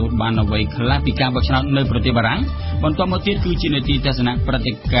រៀនសូត្របានអ្វីខ្លះពីការបោះឆ្នោតនៅប្រទេសបារាំងបន្តមកទៀតគឺជានាទីទស្សនៈព្រឹត្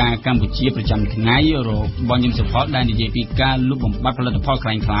តិការណ៍កម្ពុជាប្រចាំថ្ងៃរបស់ញឹមសុផលដែលនិយាយពីការលុបបំបាត់ផលិតផលក្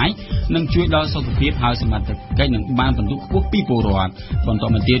លែងក្លាយនិងជួយដល់សុខភាពហើយសមត្ថកិច្ចនឹងបានបន្ទុកខ្ពស់ពីពលរដ្ឋបន្ត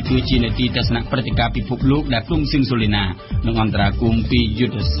មកទៀតគឺជានាទីទស្សនៈព្រឹត្តិការណ៍ពិភពលោកដែលក្រុមស៊ីនសូលីណានិងអន្តរាគមន៍ពីយុ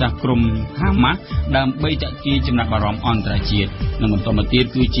ទ្ធសាស្ត្រក្រុមហាម៉ាស់ដើម្បីទាក់ទាញចំណាប់អារម្មណ៍អន្តរជាតិនិងបន្តមកទៀត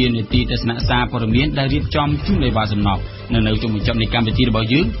គឺជានាទីទស្សនៈសារព័ត៌មានដែលរៀបចំជូនដោយវ៉ាសំណប់នៅជុំបញ្ចប់នៃកម្មវិធីរបស់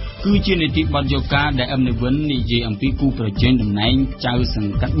យើងគឺជានាទីបទយកការដែលអឹមនិវិននិយាយអំពីគូប្រជែងតំណែងចៅស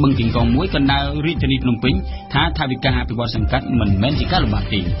ង្កាត់បឹងកេងកងមួយកណ្ដាលរាជធានីភ្នំពេញថាថាវិការអភិវឌ្ឍសង្កាត់មិនមែនជាការលំបាក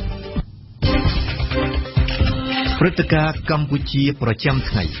ទេព្រឹត្តិការណ៍កម្ពុជាប្រចាំ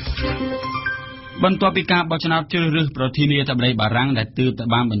ថ្ងៃបន្ទាប់ពីការបោះឆ្នោតជ្រើសរើសប្រធានាធិបតីបារាំងដែលទើបតែ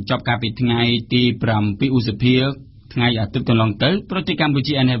បានបញ្ចប់កាលពីថ្ងៃទី7ឧសភាថ្ងៃអាទិត្យកន្លងទៅប្រទេសកម្ពុ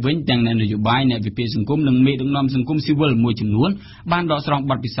ជាឯនេះវិញទាំងអ្នកនយោបាយអ្នកវិភាគសង្គមនិងមេដឹកនាំសង្គមស៊ីវិលមួយចំនួនបានដកស្រង់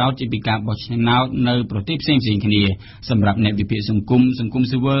បទពិសោធន៍ពីការបោះឆ្នោតនៅប្រទេសផ្សេងៗគ្នាសម្រាប់អ្នកវិភាគសង្គម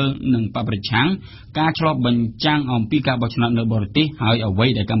ស៊ីវិលនិងបព្វប្រឆាំងការឆ្លុះបញ្ចាំងអំពីការបោះឆ្នោតនៅបរទេសហើយអ្វី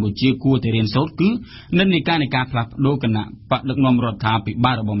ដែលកម្ពុជាគួរតែរៀនសូត្រគឺនិន្នាការនៃការផ្លាស់ប្ដូរគណៈបកដឹកនាំរដ្ឋាភិ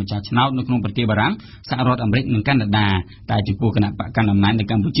បាលរបស់ម្ចាស់ឆ្នោតនៅក្នុងប្រទេសបារាំងសហរដ្ឋអាមេរិកនិងកាណាដាតែចំពោះគណៈបកកណ្ដាលអំណាចនៅ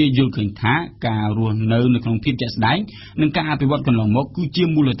កម្ពុជាយល់ឃើញថាការរស់នៅក្នុងភាពជាក់ស្ដែងនិងការអភិវឌ្ឍកន្លងមកគឺជា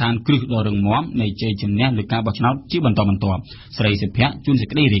មូលដ្ឋានគ្រឹះដ៏រឹងមាំនៃជ័យជំនះលើការបោះឆ្នោតជាបន្តបន្ទាប់ស្រីសុភ័ក្រជួនសេច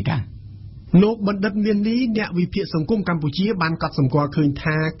ក្តីរាយការណ៍លោកបណ្ឌិតមាននេះអ្នកវិភាគសង្គមកម្ពុជាបានកត់សម្គាល់ឃើញ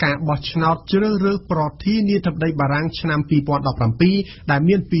ថាការបោះឆ្នោតជ្រើសរើសប្រធានាធិបតីបារាំងឆ្នាំ2017ដែល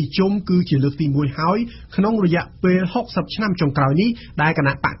មាន2ជុំគឺជាលើកទី1ហើយក្នុងរយៈពេល60ឆ្នាំចុងក្រោយនេះដែលគ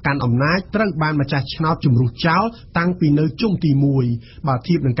ណៈបកកាន់អំណាចត្រូវបានម្ចាស់ឆ្នោតជំរុះចោលតាំងពីនៅជុំទី1បើ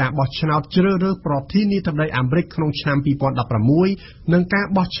ធៀបនឹងការបោះឆ្នោតជ្រើសរើសប្រធានាធិបតីអាមេរិកក្នុងឆ្នាំ2016និងការ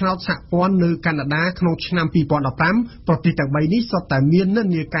បោះឆ្នោតសហព័ន្ធនៅកាណាដាក្នុងឆ្នាំ2015ប្រទេសទាំង3នេះសុទ្ធតែមាននិ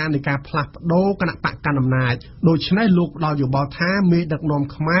ន្នាការនៃការផ្លាស់ប្ដូរគណៈបកកណ្ដាលអំណាចដូច្នេះលោកផ្ដល់យោបល់ថាមេដឹកនាំ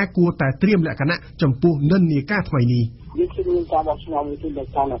ខ្មែរគួរតែត្រៀមលក្ខណៈចំពោះនិន្នាការថ្មីនេះយើងឃើញមានការបោះឆ្នោតនៅទី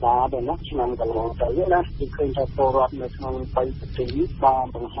កាណាដាដែរណាឆ្នាំកន្លងទៅណាគឺឃើញថាពលរដ្ឋនៅក្នុងប្រទេសនេះបាន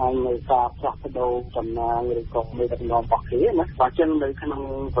បង្ហាញនៅការផ្លាស់ប្ដូរចំណាយឬក៏មេដឹកនាំរបស់គេណាបើចឹងនៅក្នុង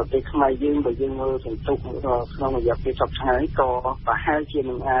ប្រទេសខ្មែរយើងបើយើងមើលសន្ទុកក្នុងរយៈពេល10ថ្ងៃក៏ប្រហែលជា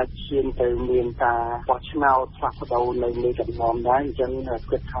នឹងអាចឈានទៅមានការបោះឆ្នោតផ្លាស់ប្ដូរនៅមេដឹកនាំដែរអញ្ចឹង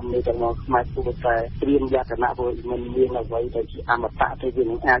គិតថាមេដឹកនាំខ្ ខ្មែរគួរតែត្រៀមលក្ខណៈព្រោះមិនមានអ្វីដែលជាអមតៈទេវា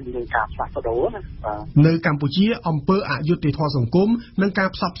នឹងអាចមានការផ្លាស់ប្ដូរណាបាទនៅកម្ពុជាអង្គើអយុត្តិធម៌សង្គមនិងការ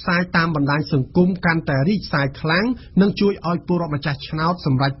ផ្សព្វផ្សាយតាមបណ្ដាញសង្គមកាន់តែរីកសាយខ្លាំងនិងជួយឲ្យពលរដ្ឋម្ចាស់ឆ្នោតស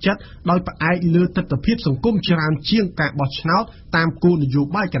ម្រេចចិត្តដោយផ្អែកលើទស្សនវិជ្ជាសង្គមច្រើនជាងការបោះឆ្នោតតាមគោលនយោ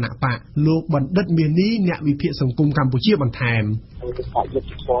បាយគណៈបកលោកបណ្ឌិតមាសនេះអ្នកវិភាគសង្គមកម្ពុជាបន្ថែមគឺអយុត្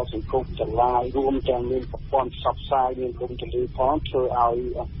តិធម៌សង្គមទាំងឡាយរួមទាំងមានប្រព័ន្ធផ្សព្វផ្សាយមានគុំទលាផងធ្វើឲ្យ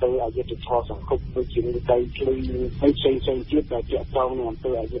អង្គើអយុត្តិធម៌សង្គមដូចជាមានដីធ្លីហើយផ្សេងទៀតដែលទាក់ទងនឹងអង្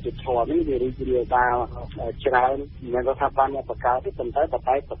គើអយុត្តិធម៌នេះវារីករាលដាលច្រើនមិនថាបានអ្នកបង្កើតទេប៉ុន្តែប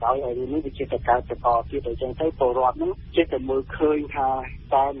តែបដោយឲ្យនេះវាជាតកើតបន្តទៀតអញ្ចឹងទៅពលរដ្ឋនឹងចេះតែមើលឃើញថា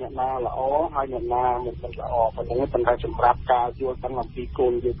តើអ្នកណាល្អហើយអ្នកណាមិនល្អប៉ុណ្ណឹងប៉ុន្តែសម្រាប់ការយល់ដឹងអំពីគោ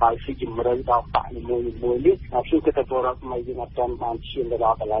លនយោបាយស៊ីជម្រៅដល់បកនីមួយនេះគឺគិតថាពលរដ្ឋមិនយើងអត់ទាន់បានឈានទៅដ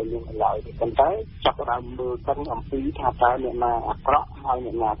ល់កន្លែងនោះឡើយប៉ុន្តែចាប់ផ្ដើមមើលដឹងអំពីថាតើអ្នកណាអាក្រក់ហើយ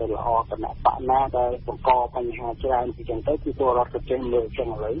អ្នកណាទៅល្អគណៈបកណាដែលបង្កបញ្ហាច្រើនពីចឹងទៅគឺពលរដ្ឋក៏ចេះមើលចឹង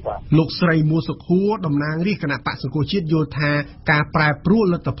ឥឡូវបាទលោកស្រីមួសុខួរតំណាងរាជគណៈបកសង្គ្រោះជាតិយល់ថាការប្រែប្រួល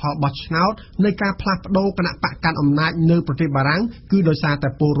លទ្ធផលបោះឆ្នោតនៃការផ្លាស់ប្ដូរគណៈបកកាន់អំណាចនៅប្រទេសបារាំងគឺដោយសារតែ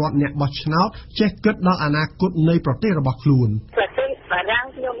ពលរដ្ឋអ្នកបោះឆ្នោតចេះគិតដល់អនាគតនៃប្រទេសរបស់ខ្លួនប្រទេសបារាំង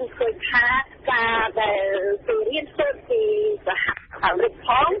ខ្ញុំឃើញថាការដែលទៅរៀនសូត្រពីសហអាមេរិកផ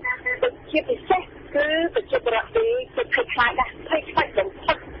ងជាពិសេសគឺប្រជាពលរដ្ឋទីគឺខ្លាចដែរខ្លាចបំ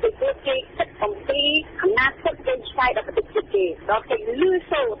ផុតពីពួកគេគិតអំពីអំណាចទឹកជាឆ្លៃដល់ប្រទេសគេដល់គេលឺ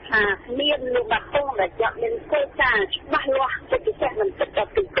សូរថាមានលោកបាតុងដែលយកមានគោលការណ៍ច្បាស់លាស់ជាពិសេសមិនគិតដ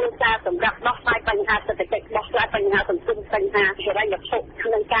ល់ពីគោលការណ៍សម្រាប់ដោះស្រាយបញ្ហាសេដ្ឋកិច្ចដោះស្រាយបញ្ហាសង្គមបញ្ហាហិរញ្ញវត្ថុក្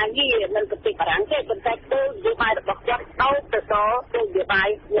នុងការងារនៅប្រទេសបារាំងទេប៉ុន្តែគោលនយោបាយរបស់គាត់ទៅទៅគោលនយោបាយ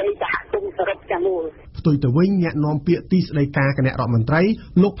នៃសហគមន៍សរុបទាំងមូលផ្ទុយទៅវិញអ្នកនាំពាក្យទីស្តីការគណៈរដ្ឋមន្ត្រី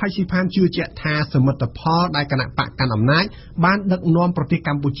លោកផៃស៊ីផានជឿជាក់ថាសមិទ្ធផលដែលគណៈបកកាន់អំណាចបានដឹកនាំប្រទេសក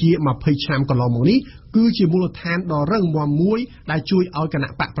ម្ពុជា20ឆ្នាំកន្លងមកនេះគឺជាមូលដ្ឋានដ៏រឹងមាំមួយដែលជួយឲ្យគណៈ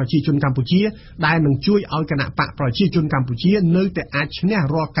បកប្រជាជនកម្ពុជាដែលនឹងជួយឲ្យគណៈបកប្រជាជនកម្ពុជានៅតែអាចឈ្នះ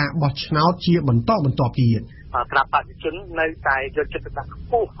រាល់ការបោះឆ្នោតជាបន្តទៀតគណៈបព្វជិជននៅតែយកចិត្តទុកដាក់ខ្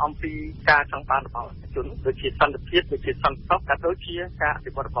ពស់អំពីការចង់បានរបស់ប្រជាជនដូចជាសន្តិភាពដូចជាសន្តិសុខក៏ដូចជាការអ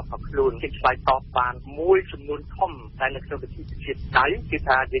ភិវឌ្ឍរបស់ខ្លួនជាឆ្លើយតបបានមួយចំនួនធំតែនៅក្នុងវិធីជាតិដៃគឺ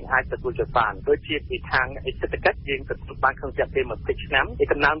ថាយើងអាចទទួលយកបានដូចជាពីខាងសេដ្ឋកិច្ចយើងទទួលបានក្នុងរយៈពេល20ឆ្នាំឯ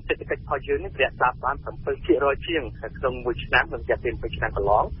កំណើនសេដ្ឋកិច្ចរបស់យើងនេះវាđạtបាន7% ជាងក្នុងមួយឆ្នាំក្នុងរយៈពេល20ឆ្នាំកន្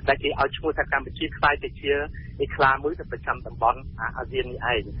លងដែលគេឲ្យឈ្មោះថាកម្ពុជាខ្លាយទៅជាឯក្លាមួយទៅប្រចាំតំបន់អាស៊ាននេះ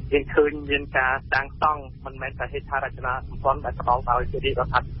ឯងយើងឃើញមានការតាំងតង់មិនមែនតែហេដ្ឋារចនាសម្ព័ន្ធដែលផ្ដល់ដោយរាជរ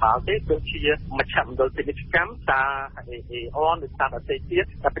ដ្ឋាភិបាលទេដូចជាមជ្ឈមណ្ឌលពាណិជ្ជកម្មតាKPR ឬតាអតីតទៀត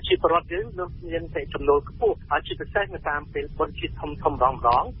តែប្រជាពលរដ្ឋយើងលោកមានតែចំណូលខ្ពស់ហើយជាពិសេសនៅតាមពេលបុណ្យជាតិធំម្ដ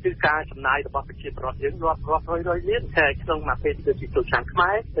ងគឺការចំណាយរបស់ប្រជាពលរដ្ឋយើងរាប់រយលានតែក្នុងមួយពេលដូចជាចូលឆ្នាំខ្មែ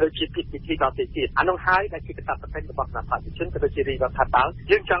រឬជាពិធីដល់ពេលទៀតអានោះហើយដែលជាកតាបកិច្ចរបស់គណៈបព្វជិជនក៏ដូចជារាជរដ្ឋាភិបាល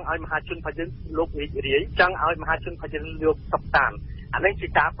យើងចង់ឲ្យមហាជនរបស់យើងលោករីករាយចង់ឲ្យមហាជនរបស់យើងលោកសុខតាមអានេះជា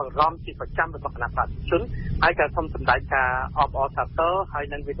ការបង្រំជាប្រចាំរបស់គណៈបព្វជិជនហើយក៏សូមសម្ដែងការអបអរសាទរហើយ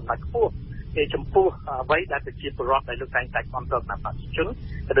នឹងវាតម្លៃខ្ពស់ពីចំពោះអ្វីដែលប្រជាពលរដ្ឋដែលលោកតែងតែគាំទ្រគណៈបព្វជិជន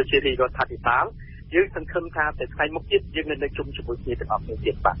ក៏ដូចជារាជរដ្ឋាភិបាលយើងសង្ឃឹមថាតែថ្ងៃមុខទៀតយើងនៅជុំជាមួយគ្នាទាំងអស់គ្នា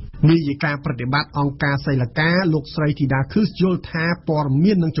ទៀតបាទនាយិកាប្រតិបត្តិអង្គការសីលកាលោកស្រីធីតាខឹសយល់ថាព័ត៌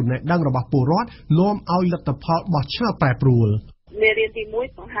មាននិងចំណេះដឹងរបស់ពលរដ្ឋនាំឲ្យលទ្ធផលបោះឆ្នោតប្រែប្រួលមេរៀនទី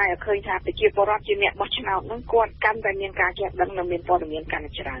1បង្ហាញឲ្យឃើញថាប្រជាពលរដ្ឋជាអ្នកបោះឆ្នោតនឹងគាត់កាន់តែមានការចេះដឹងនិងមានព័ត៌មានកាន់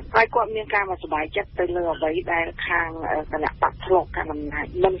តែច្រើនហើយគាត់មានការមកសប្បាយចិត្តទៅលើអ្វីដែលខាងគណៈបកធ្លាប់កាន់អំណាច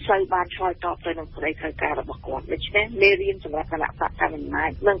មិនសូវបានឆ្លើយតបទៅនឹងក្តីត្រូវការរបស់គាត់ដូច្នេះមេរៀនសម្រាប់គណៈបកកាន់អំណាច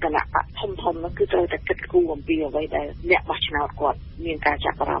និងគណៈបកធំនោះគឺត្រូវតែគិតគូរអំពីអ្វីដែលអ្នកបោះឆ្នោតគាត់មានការ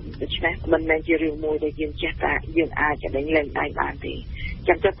ចាប់អារម្មណ៍ដូច្នេះមិនមែនជារឿងមួយដែលយើងចេះតែយើងអាចដេញលែងដៃបានទេ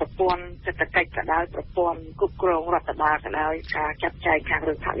ចាំទៅប្រព័ន្ធសេដ្ឋកិច្ចក៏ដោយប្រព័ន្ធគ្រប់គ្រងរដ្ឋបាលក៏ដោយការចាត់ចែងខាង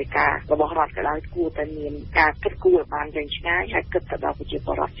រដ្ឋាភិបាលរបស់រដ្ឋក៏ដោយគួរតែមានការគិតគូរឲ្យបានវែងឆ្ងាយហើយគិតទៅដល់ប្រជាព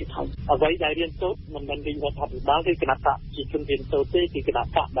លរដ្ឋជាធំអ្វីដែលរៀនសូត្រមិនមែនពីរដ្ឋាភិបាលទេគណៈបកជាជនរៀនសូត្រទេគឺគណៈ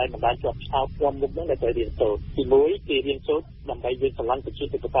បកដែលមិនបានជាប់ឆ្នោតក្រុមមុខនោះដែលរៀនសូត្រទី1គេរៀនសូត្រដើម្បីយើងឆ្លងប្រជា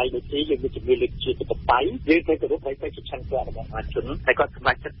ធិបតេយ្យដូចជាយើងមានជំនឿលើប្រជាធិបតេយ្យយើងត្រូវគោរពឲ្យតែជាឆន្ទៈរបស់ប្រជាជនតែគាត់សម្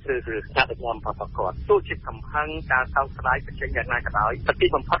រេចចិត្តជ្រើសរើសការដឹកនាំរបស់គាត់ទោះជាកំហឹងការសោកស្ដាយប្រជែងយ៉ាងណាក៏ដោយតែទី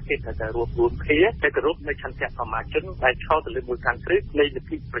បំផុតគេត្រូវតែរួបរวมគ្នាតែគោរពនៅឆន្ទៈរបស់ប្រជាជនដែលឈរទៅលើមូលដ្ឋានគ្រឹះនៃលទ្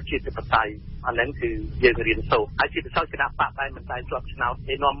ធិប្រជាធិបតេយ្យអានេះគឺយើងរៀនសូត្រហើយជាពិសេសគណៈបកដែលមិនតែជាប់ឆ្នោត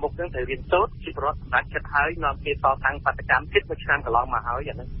ឯនាំមុខនឹងត្រូវរៀនសូត្រជាប្រវត្តិសម្រាប់ចិត្តហើយនាំគ្នាតតាំងបដកម្មជិតមួយឆ្នាំកន្លងមកហើយ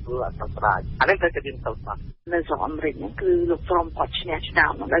អានេះគឺអត់ស្រាយអានេះត្រូវតែរៀនសូត្របាទនៅសហរដ្ឋអាមេរិកហ្នឹងគឺលោក ព្រមគាត់ឈ្នះឆ្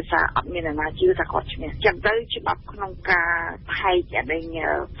នាំនោះដោយសារអត់មានអាណាជឿថាគាត់ឈ្នះចឹងទៅច្បាប់ក្នុងការហែកអានេះ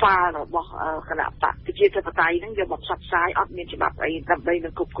ហ្វាល់របស់គណៈបកប្រជាធិបតេយ្យហ្នឹងយកមកផ្សព្វផ្សាយអត់មានច្បាប់អីដើម្បីនឹ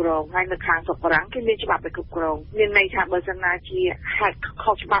ងគ្រប់គ្រងហើយនៅខាងស្រុកបារាំងគេមានច្បាប់đểគ្រប់គ្រងមានន័យថាបើសិនណាជាហេតុ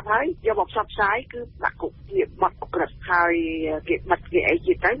ខុសច្បាប់ហើយយកមកផ្សព្វផ្សាយគឺដាក់គុកជាបទក្រិតហើយគេបិទគេអី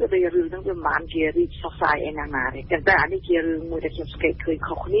ជាទៅវារឿងហ្នឹងវាមិនបានជារីកសុសសាយឯណាណាទេចឹងតែអានេះជារឿងមួយដែលខ្ញុំសង្កេតឃើញ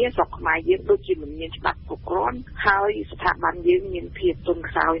ខុសគ្នាស្រុកខ្មែរយើងដូចជាមិនមានច្បាប់គ្រប់គ្រាន់ហើយស្ថាប័នយើងមានភាពទន់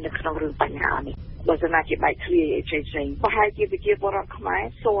ខ្សោយនៅក្នុងរឿងបញ្ហានេះបើសិនណាជាបែកធ្លាយអីផ្សេងៗប្រហែលជាប្រជាពលរដ្ឋខ្មែរ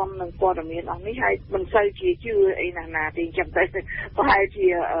ស៊ាំនឹងព័ត៌មានអស់នេះហើយមិនសូវជាជឿអីណាណាទេចឹងតែប្រហែលជា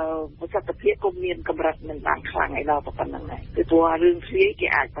ប្រសិទ្ធភាពក៏មានកម្រិតមិនបានខ្លាំងអីដល់ប៉ុណ្ណឹងដែរពីព្រោះរឿងធ្លាយគេ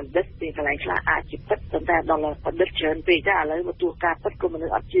អាចបណ្ឌិតពីកន្លែងខ្លះអាចជាពិតប៉ុន្តែដល់បណ្ឌិតច្រើនពេកតែឥឡូវមកទោះការពិតក៏មនុស្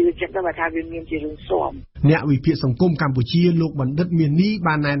សអត់ជឿចឹងទៅបើថាវាមានជារឿងស៊ាំអ្នកវិភាគសង្គមកម្ពុជាលោកបណ្ឌិតមាននី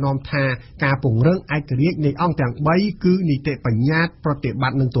បានណែនាំថាការពង្រឹងឯករាជ្យនៃអង្គទាំង3គឺនីតិបញ្ញត្តិប្រតិប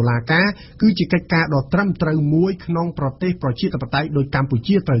ត្តិនិងតុលាការគឺជាកិច្ចការដ៏ត្រឹមត្រូវមួយក្នុងប្រទេសប្រជាធិបតេយ្យដោយកម្ពុ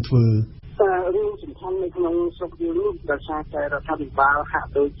ជាត្រូវធ្វើរឿងសំខាន់នៅក្នុងស្រុកយើងនេះដោយសារតែរដ្ឋាភិបាលហាក់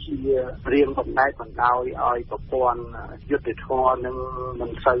ដូចជារៀងបណ្តែតបណ្ដោយឲ្យប្រព័ន្ធយុត្តិធម៌នឹងមិ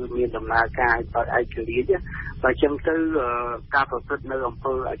នសូវមានដំណើរការដោយឯករាជ្យបើចឹងទៅការប្រព្រឹត្តនៅអំ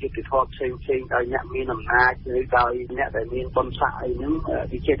ពើអយុត្តិធម៌ផ្សេងៗដោយអ្នកមានអំណាចឬដោយអ្នកដែលមានបុណ្យស័ក្តិអីហ្នឹង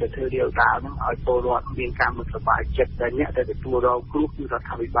វាជាទៅធ្វើរាលដាលហ្នឹងឲ្យពលរដ្ឋមានការមិនសប្បាយចិត្តតែអ្នកដែលទទួលរងគ្រោះគឺរដ្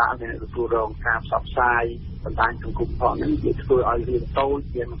ឋាភិបាលដែលទទួលរងការផ្សព្វផ្សាយបណ្ដាញសង្គមផងហ្នឹងវាធ្វើឲ្យរឿងតូច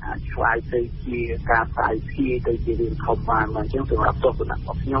វាមិនអាចឆ្លើយទៅជាការផ្សាយភាយទៅជារឿងធំបានអញ្ចឹងសម្រាប់ទស្សនៈរប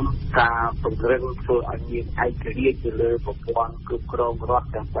ស់ខ្ញុំការពង្រឹងធ្វើឲ្យមានឯករាជ្យទៅលើប្រព័ន្ធគ្រប់គ្រងរដ្ឋ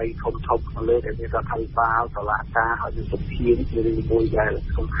ទាំង3ធំនៅលើដែលមានរដ្ឋាភិបាលតុលាការហើយនិងសភាជារឿងមួយដែល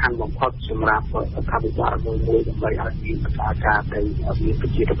សំខាន់បំផុតសម្រាប់រដ្ឋាភិបាលមួយដើម្បីឲ្យមានការទៅមានប្រ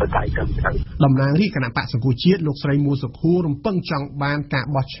ជាធិបតេយ្យត្រឹមត្រូវតំណាងរាជគណៈបក្សសង្គ្រោះជាតិលោកស្រីមួសុខួររំពឹងចង់បានការ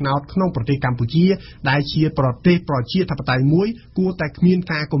បោះឆ្នោតក្នុងប្រទេសកម្ពុជាដែលជាប្រទេសប្រជាធិបតេយ្យមួយគួរតែគ្មាន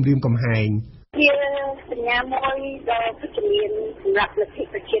ការគំរាមកំហែងជាសញ្ញាមួយដ៏វិជ្ជមានសម្រាប់លទ្ធិ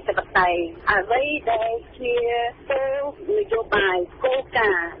ប្រជាធិបតេយ្យអ្វីដែលជាគោលនយោបាយគោល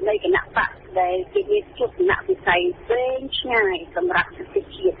ការណ៍នៃគណៈបកដែលជាមានទស្សនវិស័យវែងឆ្ងាយសម្រាប់ប្រទេស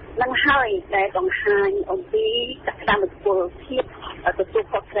ជាតិនឹងហើយដែលបង្ហាញអំពីសកម្មភាពទទួល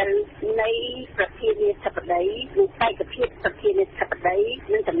ខុសត្រូវនៃប្រធានាធិបតីនិងបេក្ខភាពប្រធានាធិបតី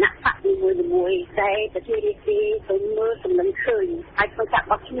និងគណៈបកនីមួយៗដែលប្រធានាធិបតីទៅមើលសម្លឹងឃើញហើយក្នុងការ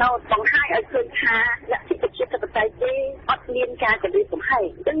បោះឆ្នោតបង្ហាញឲ្យឃើញថាលទ្ធិប្រជាធិបតេយ្យទេអត់មានការគំរាមកំហែង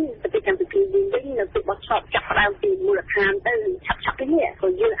ซึ่งប្រទេសកម្ពុជាវិញនៅពេលបោះឆ្នោតចាប់ផ្ដើមពីមូលដ្ឋានទៅឆាប់ៗនេះក៏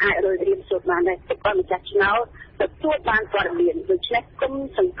យើងអាចរករៀនសូត្របានដែរទុកឲ្យម្ចាស់ឆ្នោតទទួលបានព័ត៌មានដូច្នេះគុំ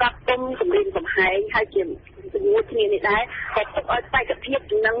សង្កត់គុំគម្រាមកំហែងហើយជាមួយគ្នានេះដែរក៏ទុកឲ្យបេក្ខភាព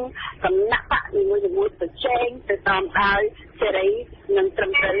និងគណៈបកនីមួយៗប្រជែងទៅតាមដោយសេរីនិងត្រឹ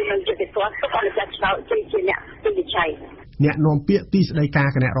មត្រូវនិងយុត្តិធម៌ទុកឲ្យម្ចាស់ឆ្នោតជាអ្នកវិនិច្ឆ័យអ្នកនាំពាក្យទីស្តីការ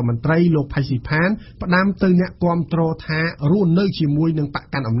គណៈរដ្ឋមន្ត្រីលោកផៃស៊ីផានផ្ដាំទៅអ្នកគាំទ្រថារស់នៅជាមួយនឹងបក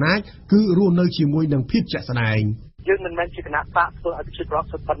កាន់អំណាចគឺរស់នៅជាមួយនឹងភាពជាក់ស្ដែងយើងមិនមែនជាគណៈបកធ្វើឲ្យប្រជាពលរដ្ឋ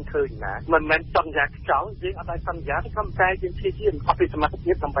សុខឃើញណាមិនមែនសន្យាខ្ចោលយើងអត់ឲ្យសន្យាទេក៏តែយើងព្យាយាមអភិសមត្ថ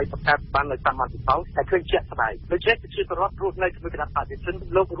ភាពដើម្បីបង្កើតបាននៅតាមអធិបតេយ្យតែឃើញជាក់ស្ដែងដូច្នេះប្រជាពលរដ្ឋរស់នៅជាមួយគណៈបកជន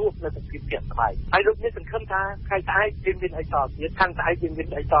លោករស់នៅតែភាពជាក់ស្ដែងហើយលោកមានសង្ឃឹមថាថ្ងៃស្អែកយើងមានអីតទៀតខាងស្អែកយើងមាន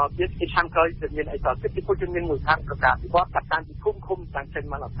អីតទៀតពីខាងក្រោយយើងមានអីតទៀតពីពួកយើងមានមួយខាងប្រកាសពីគាត់កាត់តាមពីឃុំតាំងចេញ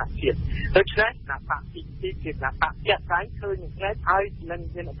មកអន្តរជាតិដូច្នេះគណៈបកទីជាគណៈបកជាក់ស្ដែងឃើញនេះហើយនឹង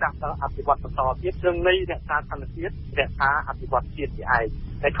មានឱកាសដល់អភិវឌ្ឍបន្តទៀតរឿងនៃរក្សាធនធានរក្សាអភិវឌ្ឍជាតិជាឯង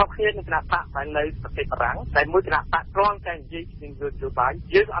តែខុសគ្នានឹងគណៈបកដែលនៅប្រទេសបារាំងតែមួយគណៈបកគ្រាន់តែនិយាយនឹងនយោបាយ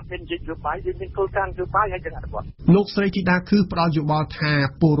យើងអត់មាននិយាយនយោបាយយើងមានគោលការណ៍នយោបាយហើយយើងអនុវត្តលោកស្រីធីតាគឺផ្ដល់យោបល់ថា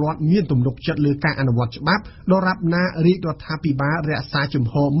ពលរដ្ឋមានទំនុកចិត្តលើការអនុវត្តច្បាប់ដរាបណារាជរដ្ឋាភិបាលរក្សាជំ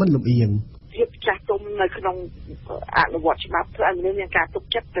ហរមិនលំអៀងភាពចាស់ទុំនៅក្នុងអនុវត្តច្បាប់ធ្វើឲ្យមនុស្សមានការទុក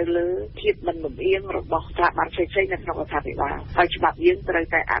ចិត្តទៅលើភាពមិនលំអៀងរបស់ស្ថាប័នផ្សេងៗនៅក្នុងរដ្ឋាភិបាលហើយច្បាប់យើងត្រូវ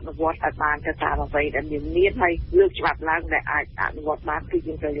តែអនុវត្តឲ្យបានទៅតាមអ្វីដែលមានហើយលើកច្បាប់ឡើងដែលអាចអនុវត្តបានគឺ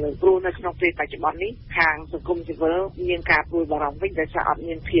យើងត្រូវលើកព្រោះនៅក្នុងពេលបច្ចុប្បន្ននេះខាងសង្គមស៊ីវិលមានការព្រួយបារម្ភវិញដោយសារអត់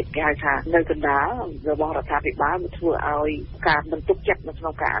មានភាពគេហៅថានៅកណ្ដាលរបស់រដ្ឋាភិបាលមកធ្វើឲ្យការមិនទុកចិត្តនៅក្នុ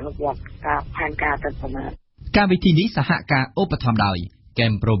ងការអនុវត្តការផែនការទៅប៉ុណ្ណាកម្មវិធីនេះសហការឧបត្ថម្ភដោយ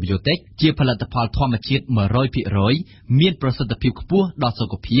Khmer Probiotic ជាផលិតផលធម្មជាតិ 100% មានប្រសិទ្ធភាពខ្ពស់ដល់សុ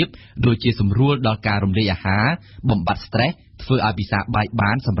ខភាពដូចជាសម្រួលដល់ការរំលាយអាហារបំបាត់ stress ធ្វើឲ្យពិសាបាយ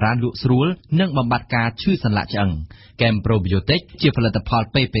បានសម្រានលក់ស្រួលនិងបំបាត់ការឈឺសន្លាក់ឆ្អឹង Khmer Probiotic ជាផលិតផល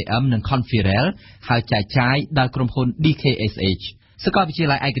PPM និង Conferel ហើយចែកចាយដោយក្រុមហ៊ុន DKSH សាកលវិទ្យា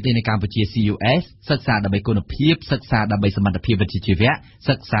ល័យឯកទេសនៅកម្ពុជា CUS សិក្សាដើម្បីគុណភាពសិក្សាដើម្បីសមត្ថភាពវិជ្ជាជីវៈ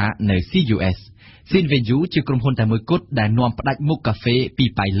សិក្សានៅ CUS Sinvenju ជាក្រុមហ៊ុនតែមួយគត់ដែលនាំផ្ដាច់មុខកាហ្វេពី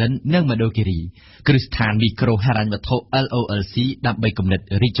ប៉ៃលិននិងម៉ាដូគិរីគ្រឹះស្ថានមីក្រូហិរញ្ញវត្ថុ LOLC ដើម្បីគំនិត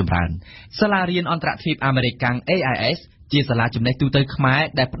រីកចម្រើនសាលារៀនអន្តរជាតិអាមេរិកកាំង AIS ជាសាលាចំណេះទូទៅខ្មែរ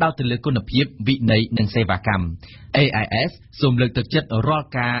ដែលផ្ដោតទៅលើគុណភាពវិន័យនិងសេវាកម្ម AIS សូមលើកទឹកចិត្តរាល់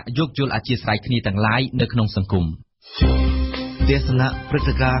ការយោគយល់អធ្យាស្រ័យគ្នាទាំងឡាយនៅក្នុងសង្គមទេសនាព្រឹត្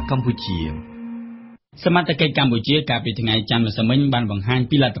តិការណ៍កម្ពុជាសមត្ថកិច្ចកម្ពុជាកាលពីថ្ងៃច័ន្ទម្សិលមិញបានបង្ហាញ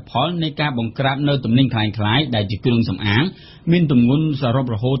ពីលទ្ធផលនៃការបង្ក្រាបនៅទំនិញคล้ายៗដែលជាគ្រឿងសម្អាងមានទម្ងន់សរុប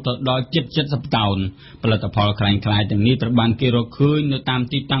រហូតដល់ជិត70តោនផលិតផលคล้ายៗទាំងនេះត្រូវបានគេរកឃើញនៅតាម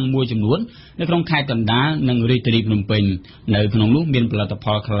ទីតាំងមួយចំនួននៅក្នុងខេត្តកណ្ដាលនិងរាជធានីភ្នំពេញនៅក្នុងនោះមានផលិតផ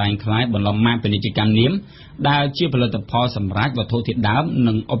លคล้ายៗបន្លំម៉ាកពាណិជ្ជកម្មនាមដែលជាផលិតផលសម្រាប់វត្ថុធាតុដើម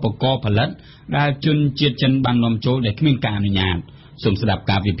និងឧបករណ៍ផលិតដែលជនជាតិចិនបាននាំចូលដែលគ្មានការអនុញ្ញាតសូមស្ដាប់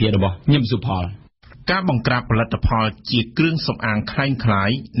ការវិភាគរបស់ញឹមសុផលការបង្ក្រាបផលិតផលជាគ្រឿងសម្អាងคล้าย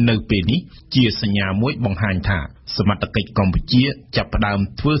ៗនៅពេលនេះជាសញ្ញាមួយបង្ហាញថាសមត្ថកិច្ចកម្ពុជាចាប់ផ្ដើម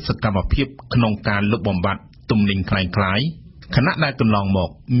ធ្វើសកម្មភាពក្នុងការលុបបំបាត់ទំនិញคล้ายៗខណៈដែលកន្លងមក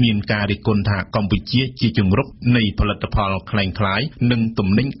មានការរិះគន់ថាកម្ពុជាជាជំរកនៃផលិតផលคล้ายៗនិងទំ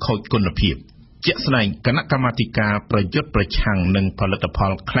និញខូចគុណភាពជាក់ស្ដែងគណៈកម្មាធិការប្រយុទ្ធប្រឆាំងនឹងផលិតផ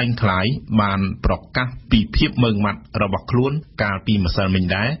លคล้ายៗបានប្រកាសពីភាពម៉ឺងម៉ាត់របស់ខ្លួនកាលពីម្សិលមិញ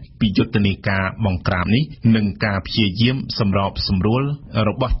ដែរពីយុទ្ធនាការបង្ក្រាបនេះនិងការព្យាយាមសម្របសម្រួលរ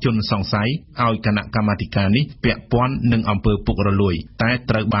បស់ជនសង្ស័យឲ្យគណៈកម្មាធិការនេះពាក់ព័ន្ធនឹងអំពើពុករលួយតែ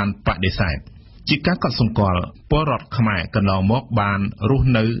ត្រូវបានបដិសេធជាការកត់សម្គាល់ពលរដ្ឋខ្មែរកន្លងមកបានរស់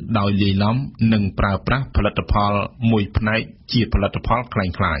នៅដោយលាយឡំនិងប្រើប្រាស់ផលិតផលមួយផ្នែកជាផលិតផលค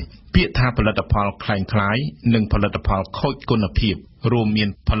ล้ายៗពាក្យថាផលិតផលคล้ายៗនិងផលិតផលខូចគុណភាពរួមមាន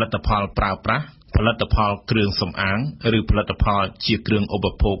ផលិតផលប្រើប្រាស់ផលិតផលគ្រឿងសម្អាងឬផលិតផលជាគ្រឿងឧប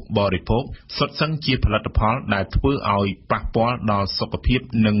ភោគបរិភោគសុទ្ធសឹងជាផលិតផលដែលធ្វើឲ្យប៉ះពាល់ដល់សុខភាព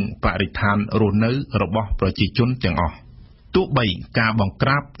និងបរិស្ថានរស់នៅរបស់ប្រជាជនទាំងអស់ទោះបីការបង្ក្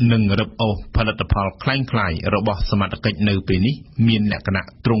រាបនិងរឹបអូសផលិតផលคล้ายៗរបស់សមត្ថកិច្ចនៅពេលនេះមានលក្ខណៈ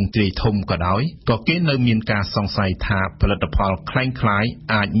ទ្រង់ទ្រាយធំក៏ដោយក៏គេនៅមានការសង្ស័យថាផលិតផលคล้ายៗ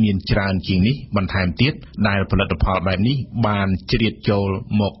អាចមានច្រើនជាងនេះបន្ថែមទៀតដែលផលិតផលបែបនេះបានជ្រៀតចូល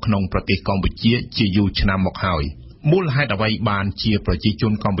មកក្នុងប្រទេសកម្ពុជាជាយូរឆ្នាំមកហើយមូលហេតុអ្វីបានជាប្រជាជ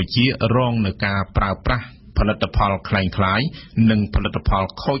នកម្ពុជារងនឹងការប្រើប្រាស់ផលិតផលคล้ายៗនិងផលិតផល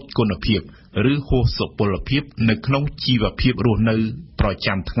ខូចគុណភាពឬហួសសុពលភាពនៅក្នុងជីវភាពរស់នៅប្រ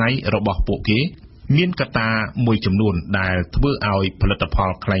ចាំថ្ងៃរបស់ពួកគេមានកត្តាមួយចំនួនដែលធ្វើឲ្យផលិតផល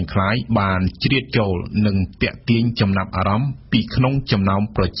คล้ายៗបានជ្រៀតចូលនិងទាក់ទាញចំណាប់អារម្មណ៍ពីក្នុងចំណោម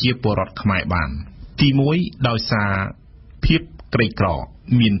ប្រជាពលរដ្ឋខ្មែរបានទី1ដោយសារភាពក្រីក្រ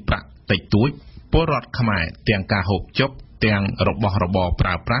មានប្រាក់តិចតួចពលរដ្ឋខ្មែរទាំងការហូបចុកទាំងរបស់របរប្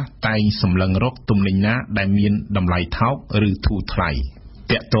រើប្រាស់តែងសម្លឹងរកទំនិញណាដែលមានតម្លៃថោកឬធូរថ្លៃ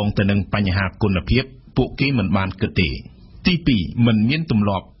តាក់ទងទៅនឹងបញ្ហាគុណភាពពួកគេមិនបានគិតទេទី2មិនមានទម្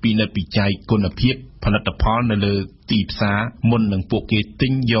លាប់ពិនិត្យពិច័យគុណភាពផលិតផលនៅលើទីផ្សារមុននឹងពួកគេទិ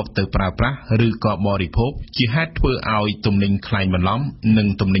ញយកទៅប្រើប្រាស់ឬក៏បរិភោគជាហេតុធ្វើឲ្យទំនិញក្លែងបន្លំនិង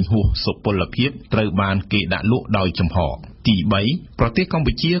ទំនិញហួសសុពលភាពត្រូវបានគេដាក់លក់ដោយចំហទី3ប្រទេសកម្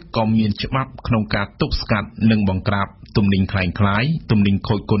ពុជាក៏មានច្បាប់ក្នុងការទប់ស្កាត់និងបង្ក្រាបទំនិញคล้ายៗទំនិញ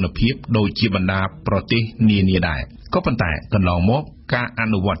ខូចគុណភាពដូចជាបណ្ដាប្រទេសនានាដែរក៏ប៉ុន្តែកន្លងមកការអ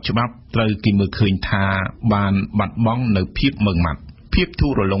នុវត្តច្បាប់ត្រូវគេមើលឃើញថាបានបាត់បង់នៅភាពម៉ឺងម៉ាត់ភាពធូ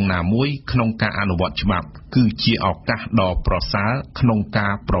ររលុងណាមួយក្នុងការអនុវត្តច្បាប់គឺជាឱកាសដ៏ប្រសើរក្នុងកា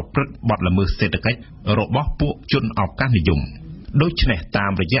រប្រព្រឹត្តបទល្មើសសេដ្ឋកិច្ចរបស់ពួកជនឱកាសនិយមដូច្នេះតា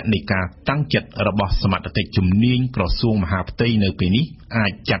មរយៈនៃការតាំងចិត្តរបស់សមត្ថកិច្ចជំនាញក្រសួងមហាផ្ទៃនៅពេលនេះអា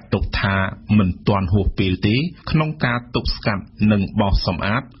ចចាត់ទុកថាមិនទាន់ហួសពេលទេក្នុងការទប់ស្កាត់និងបោសសម្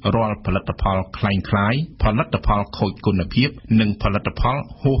អាតរាល់ផលិតផលคล้ายៗផលិតផលខូចគុណភាពនិងផលិតផល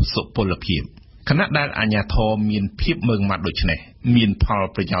ហួសសុពលភាពខណៈដែលអាជ្ញាធរមានភាពម៉ឺងម៉ាត់ដូចនេះមានផល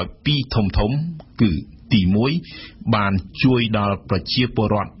ប្រយោជន៍ពីរធំគឺទី1បានជួយដល់ប្រជាពល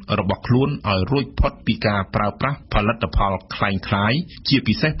រដ្ឋរបស់ខ្លួនឲ្យរួចផុតពីការប្រើប្រាស់ផលិតផលคล้ายៗជា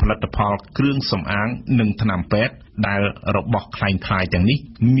ពិសេសផលិតផលគ្រឿងសម្អាងនិងថ្នាំពេទ្យដែលរបស់คล้ายៗទាំងនេះ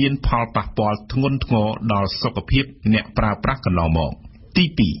មានផលប៉ះពាល់ធ្ងន់ធ្ងរដល់សុខភាពអ្នកប្រើប្រាស់កន្លងមកទី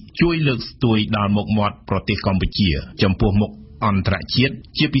2ជួយលើកស្ទួយដល់មុខមាត់ប្រទេសកម្ពុជាចំពោះមុខអន្តរជាតិ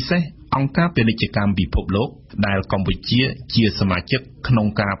ជាពិសេសអង្គការពាណិជ្ជកម្មពិភពលោកដែលកម្ពុជាជាសមាជិកក្នុង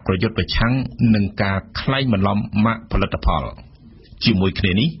ការប្រយុទ្ធប្រឆាំងនឹងការក្លែងបន្លំម៉ាកផលិតផលជាមួយគ្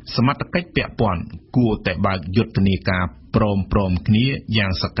នានេះសមត្ថកិច្ចពាក់ព័ន្ធគួរតែបើកយុទ្ធនាការព្រមគ្នាយ៉ា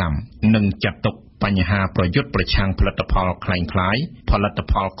ងសកម្មនិងចាត់ទុកបញ្ហាប្រយុទ្ធប្រឆាំងផលិតផលคล้ายៗផលិត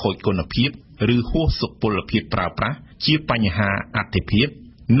ផលខូចគុណភាពឬហួសសុពលភាពប្រើប្រាស់ជាបញ្ហាអតិភិប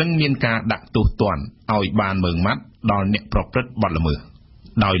និងមានការដាក់ទោសទណ្ឌឲ្យបានម៉ឺងម៉ាត់ដល់អ្នកប្រព្រឹត្តបទល្មើស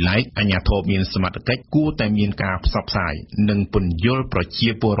ដោយឡែកអាជ្ញាធរមានសមត្ថកិច្ចគួរតែមានការផ្សព្វផ្សាយនិងពន្យល់ប្រជា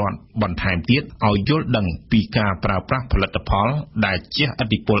ពលរដ្ឋបន្ថែមទៀតឲ្យយល់ដឹងពីការប្រើប្រាស់ផលិតផលដែលជះឥ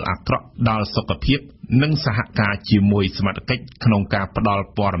ទ្ធិពលអាក្រក់ដល់សុខភាពនិងសហការជាមួយសមត្ថកិច្ចក្នុងការផ្ដល់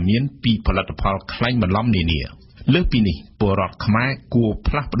ព័ត៌មានពីផលិតផលក្លែងបន្លំនានាលើសពីនេះពលរដ្ឋខ្មែរគួរ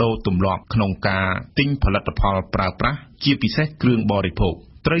ផ្លាស់ប្ដូរទម្លាប់ក្នុងការទិញផលិតផលប្រើប្រាស់ជាពិសេសគ្រឿងបរិភោគ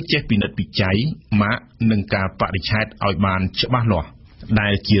ត្រូវចេះពិនិត្យវិច័យម៉ាកនិងការបរិច្ឆេទឲ្យបានច្បាស់លាស់ដែ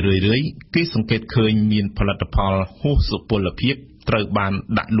លជារឿយៗគេសង្កេតឃើញមានផលិតផលហួសសុពលភាពត្រូវបាន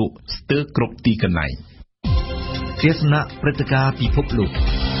ដាក់លក់ស្ទើរគ្រប់ទីកន្លែងទស្សនៈព្រឹត្តិការណ៍ពិភពលោក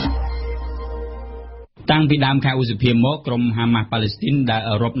តាំងពីដើមខែឧសភាមកក្រុមហាម៉ាស់ប៉ាឡេស្ទីនដែល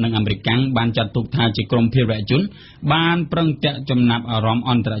អឺរ៉ុបនិងអាមេរិកបានចាត់ទុកថាជាក្រុមភេរវជនបានប្រឹងតាក់ចំណាប់អារម្មណ៍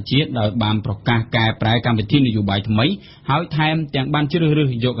អន្តរជាតិដោយបានប្រកាសកែប្រែកម្មវិធីនយោបាយថ្មីហើយថែមទាំងបានជ្រើសរើ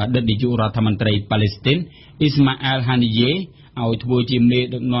សយកអតីតនាយករដ្ឋមន្ត្រីប៉ាឡេស្ទីនអ៊ីស្ម៉ាអែលហានីយេឲ្យធ្វើជាមេ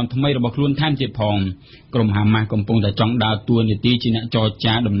ដឹកនាំថ្មីរបស់ខ្លួនថែមទៀតផងក្រុមហាម៉ាស់កំពុងតែចង់ដើរតួនាទីជាអ្នកចរ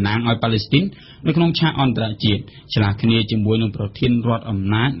ចាតំណាងឲ្យប៉ាឡេស្ទីននៅក្នុងឆាកអន្តរជាតិឆ្លាស់គ្នាជាមួយនឹងប្រធានរដ្ឋអំ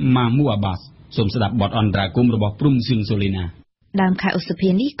ណាចម៉ាមូអាបាសសូមស្ដាប់បទអន្តរាគមន៍របស់ព្រំស៊ុនសូលីណាដើមខែឧសភា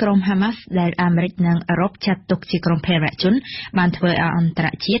នេះក្រុមហាម៉ាស់ដែលអាមេរិកនិងអឺរ៉ុបចាត់ទុកជាក្រុមភេរវជនបានធ្វើឲ្យអន្តរ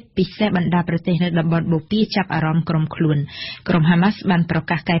ជាតិពិសេសបណ្ដាប្រទេសនៅតំបន់បូព៌ាចាប់អារម្មណ៍ក្រុមខ្លួនក្រុមហាម៉ាស់បានប្រ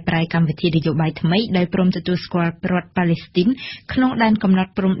កាសកែប្រែកម្មវិធីនយោបាយថ្មីដោយព្រមទទួលស្គាល់រដ្ឋប៉ាឡេស្ទីនក្នុងដែនកំណ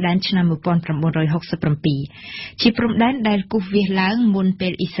ត់ព្រំដែនឆ្នាំ1967ជាព្រំដែនដែលគូសវាសឡើងមុនពេ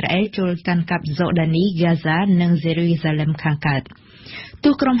លអ៊ីស្រាអែលចូលកាន់កាប់ហ្សូដានីហ្គាហ្សានិងហ្សេរូសាឡឹមខាងកើត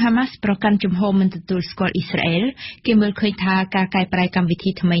ទោះក្រុមហាម៉ាស់ប្រកាន់ជំហរមិនទទួលស្គាល់អ៊ីស្រាអែលគេមើលឃើញថាការកែប្រែកម្មវិធី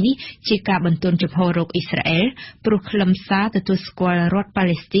ថ្មីនេះជាការបន្ទន់ជំហររកអ៊ីស្រាអែលព្រោះខ្លឹមសារទទួលស្គាល់រដ្ឋប៉ា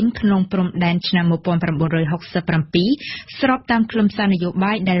ឡេស្ទីនក្នុងព្រំដែនឆ្នាំ1967ស្របតាមខ្លឹមសារនយោ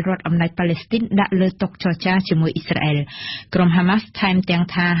បាយដែលរដ្ឋអំណាចប៉ាឡេស្ទីនដាក់លើតុចរចាជាមួយអ៊ីស្រាអែលក្រុមហាម៉ាស់ថែមទាំង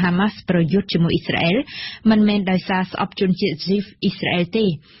ថាហាម៉ាស់ប្រយុទ្ធជាមួយអ៊ីស្រាអែលមិនមែនដោយសារស្អប់ជនជាតិស៊ីហ្វអ៊ីស្រាអែលទេ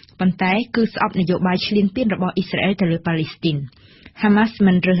ប៉ុន្តែគឺស្អប់នយោបាយឈ្លានពានរបស់អ៊ីស្រាអែលទៅលើប៉ាឡេស្ទីនហាម៉ាស់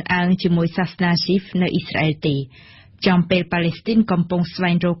មិនរើសអើងជាមួយសាសនាស៊ីហ្វនៅអ៊ីស្រាអែលទេចំពេលប៉ាឡេស្ទីនកំពុងស្វែ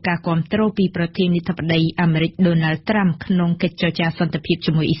ងរកការគាំទ្រពីប្រធានាធិបតីអាមេរិកដូណាល់ត្រាំក្នុងកិច្ចចរចាសន្តិភាព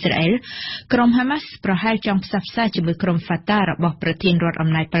ជាមួយអ៊ីស្រាអែលក្រុមហាម៉ាស់ប្រហែលចង់ផ្សះផ្សាជាមួយក្រុមហ្វាតារបស់ប្រធានរដ្ឋអំ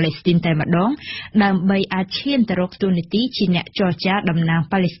ណាចប៉ាឡេស្ទីនតែម្ដងដើម្បីអាចឈានទៅរកតួនាទីជាអ្នកចរចាតំណាង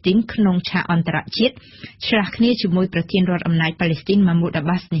ប៉ាឡេស្ទីនក្នុងឆាកអន្តរជាតិឆ្លាស់គ្នាជាមួយប្រធានរដ្ឋអំណាចប៉ាឡេស្ទីនម៉ាមូដអា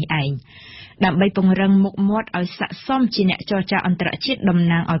បាសនេះឯងដើម្បីពង្រឹងមុខមាត់ឲ្យស័ក្តិសមជាអ្នកចរចាអន្តរជាតិតំ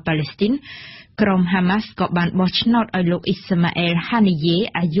ណាងឲ្យប៉ាឡេស្ទីនក្រុមហាម៉ាស់ក៏បានបោះឆ្នោតឲ្យលោកអ៊ីស្ម៉ាអែលហានីយេ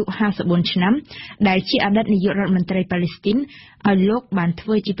អាយុ54ឆ្នាំដែលជាអតីតនាយករដ្ឋមន្ត្រីប៉ាឡេស្ទីនឲ្យលោកបានធ្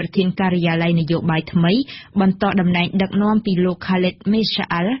វើជាប្រធានការិយាល័យនយោបាយថ្មីបន្តតំណែងដឹកនាំពីលោក Khaled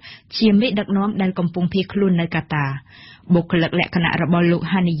Meshaal ជាមេដឹកនាំដែលកំពុងភៀសខ្លួននៅកាតាបុគ្គលិកលក្ខណៈរបស់លោក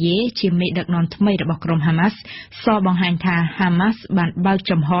ហានីយេជាមេដឹកនាំថ្មីរបស់ក្រុមហាម៉ាស់សបង្ហាញថាហាម៉ាស់បានបើក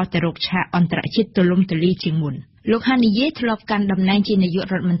ចំហទៅរកឆាកអន្តរជាតិទូលំទូលាយជាងមុនលោកហានីយេធ្លាប់កាន់តំណែងជានាយក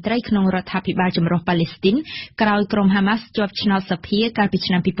រដ្ឋមន្ត្រីក្នុងរដ្ឋាភិបាលចម្រុះប៉ាឡេស្ទីនក្រោយក្រុមហាម៉ាស់ជាប់ឆ្នោតសភាកាលពី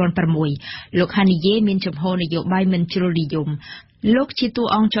ឆ្នាំ2006លោកហានីយេមានជំហរនយោបាយមិនជ្រុលនិយមលោកជាតួ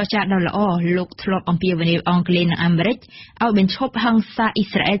អង្គចរចាដ៏ល្អលោកធ្លាប់អំពាវនាវអង់គ្លេសនិងអាមេរិកឲ្យបញ្ឈប់ហិង្សាអ៊ី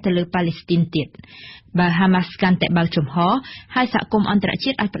ស្រាអែលទៅលើប៉ាឡេស្ទីនទៀតបើហាម៉ាស់កាន់តែបើកចំហហើយសហគមន៍អន្តរជា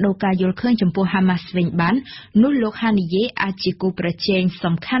តិអាចបដូរការយល់ឃើញចំពោះហាម៉ាស់វិញបាននោះលោកហានីយេអាចជាគូប្រជែង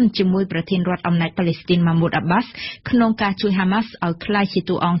សំខាន់ជាមួយប្រធានរដ្ឋអំណាចប៉ាឡេស្ទីនម៉ាមូដអាបាសក្នុងការជួយហាម៉ាស់ឲ្យក្លាយជា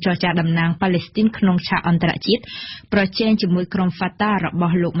តួអង្គចរចាតំណាងប៉ាឡេស្ទីនក្នុងឆាកអន្តរជាតិប្រជែងជាមួយក្រុមហ្វាតារប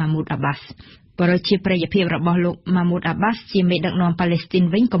ស់លោកម៉ាមូដអាបាសប្រជាប្រិយភាពរបស់លោកម៉ាមូដអាបាសជាមេដឹកនាំប៉ាឡេស្ទីន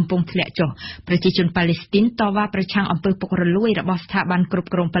វិញកំពុងធ្លាក់ចុះប្រជាជនប៉ាឡេស្ទីនតវ៉ាប្រឆាំងអំពើពុករលួយរបស់ស្ថាប័នគ្រប់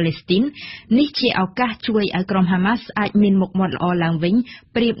គ្រងប៉ាឡេស្ទីននេះជាឱកាសជួយឲ្យក្រុមហាម៉ាស់អាចមានមុខមាត់ល្អឡើងវិញ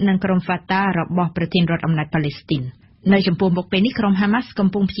ប្រៀបនឹងក្រុមហ្វាតារបស់ប្រធានរដ្ឋអំណាចប៉ាឡេស្ទីននៅចំពោះមុខពេលនេះក្រុមហាម៉ាស់កំ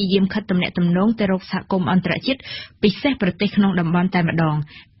ពុងព្យាយាមខិតទំនាក់ទំនងទៅរកសហគមន៍អន្តរជាតិពិសេសប្រទេសក្នុងតំបន់តែម្ដង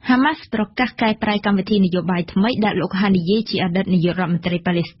ហាម៉ាស់ប្រកាសកែប្រែកម្មវិធីនយោបាយថ្មីដាក់លោកហានីយេជាអតីតនាយករដ្ឋមន្ត្រី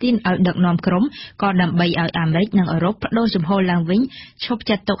ប៉ាឡេស្ទីនឲ្យដឹកនាំក្រុមក៏ដើម្បីឲ្យអាមេរិកនិងអឺរ៉ុបបដូរជំហរឡើងវិញឈប់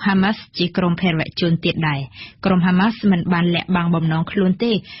ចាត់ទុកហាម៉ាស់ជាក្រុមភេរវជនទៀតដែរក្រុមហាម៉ាស់មិនបានលាក់បាំងបំណងខ្លួន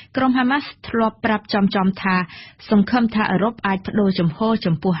ទេក្រុមហាម៉ាស់ធ្លាប់ប្រាប់ចំថាសង្ឃឹមថាអឺរ៉ុបអាចបដូរជំហរ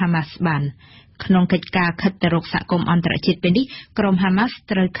ចំពោះហាម៉ាស់បានក្នុងកិច្ចការខិតទៅរកសហគមន៍អន្តរជាតិពេលនេះក្រុមហាម៉ាស់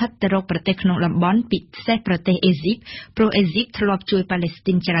ត្រូវខិតទៅរកប្រទេសក្នុងតំបន់ពិសេសប្រទេសអេស៊ីបព្រោះអេស៊ីបធ្លាប់ជួយប៉ាឡេស្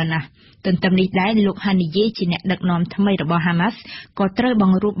ទីនច្រើនណាស់ទន្ទឹមនេះដែរលោកហានីយេជាអ្នកដឹកនាំថ្មីរបស់ហាម៉ាស់ក៏ត្រូវប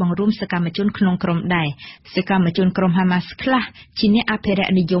ង្រួបបង្រួមសកម្មជនក្នុងក្រុមដែរសកម្មជនក្រុមហាម៉ាស់ខ្លះជាអ្នកអភិរក្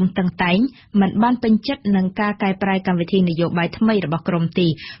សនិយមតឹងតែងមិនបានពេញចិត្តនឹងការកែប្រែកម្មវិធីនយោបាយថ្មីរបស់ក្រុមទេ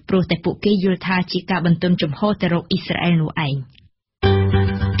ព្រោះតែពួកគេយល់ថាជាការបន្ទន់ជំហរទៅរកអ៊ីស្រាអែលនោះឯង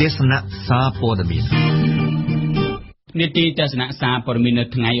ទេសនាសារព័ត៌មាននីតិទស្សនៈសារព័ត៌មាននៅ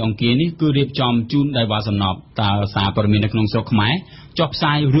ថ្ងៃអង្គារនេះគឺរៀបចំជូនដោយវ៉ាសំណប់តើសារព័ត៌មាននៅក្នុងស្រុកខ្មែរចុះផ្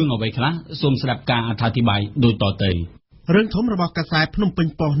សាយរឿងអ្វីខ្លះសូមស្ដាប់ការអត្ថាធិប្បាយដូចតទៅរឿងធំរបស់កាសែតភ្នំពេញ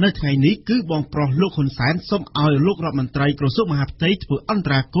ប៉ុស្តិ៍នៅថ្ងៃនេះគឺបងប្រុសលោកហ៊ុនសែនសូមឲ្យលោករដ្ឋមន្ត្រីក្រសួងមហាផ្ទៃធ្វើអន្ត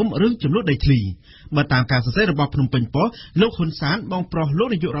រាគមន៍រឿងចំនួនដីធ្លីបើតាមការសរសេររបស់ភ្នំពេញប៉ុស្តិ៍លោកហ៊ុនសែនបងប្រុសលោក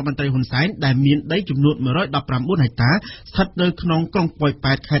នាយករដ្ឋមន្ត្រីហ៊ុនសែនដែលមានដីចំនួន119ហិកតាស្ថិតនៅក្នុងក្រុងប៉ោយ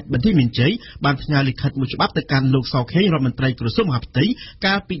ប៉ែតខេត្តបន្ទាយមានជ័យបានផ្ញើលិខិតមួយច្បាប់ទៅកាន់លោកសខេងរដ្ឋមន្ត្រីក្រសួងមហាផ្ទៃ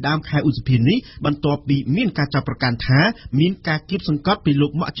កាលពីដើមខែឧសភានេះបន្ទាប់ពីមានការចាប់ប្រកាន់ថាមានការគៀបសង្កត់ពីលោ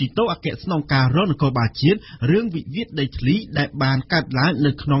កម៉ាក់ជីតូអគ្គស្នងការរងនគរបាលជាតិរឿងវិវាទដីធ្លីដែលបានកើតឡើង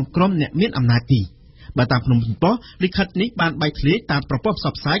នៅក្នុងក្រុមអ្នកមានអំណាចនេះបើតាមភ្នំពេញប៉ុស្តិ៍លិខិតនេះបានបែកធ្លាយតាមប្រព័ន្ធផ្ស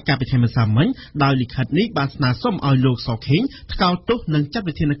ព្វផ្សាយកាលពីថ្ងៃម្សិលមិញដោយលិខិតនេះបានស្នើសុំឲ្យលោកសខេងថ្កោលទោសនិងចាត់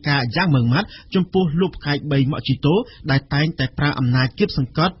វិធានការយ៉ាងម៉ឺងម៉ាត់ចំពោះលោកផ្កាយ3ម៉ាក់ជីតូដែលតែងតែប្រើអំណាចគៀបស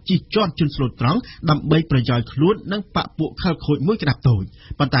ង្កត់ជិះជាន់ជនស្លូតត្រង់ដើម្បីប្រយោជន៍ខ្លួននិងបកពួកខលខូចមួយក្តាប់តូច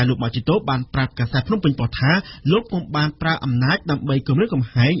ប៉ុន្តែលោកម៉ាក់ជីតូបានប្រាប់កាសែតភ្នំពេញប៉ុស្តិ៍ថាលោកពុំបានប្រើអំណាចដើម្បីគំរាមកំ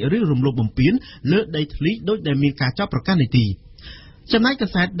ហែងឬរំលោភបំពានលើដីធ្លីដោយដែលមានការចាប់ប្រកាន់នេះទេចំណែកកា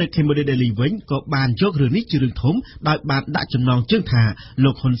សែត The Khmer Daily វិញក៏បានយករឿងនេះជារឿងធំដោយបានដាក់ចំណងជើងថា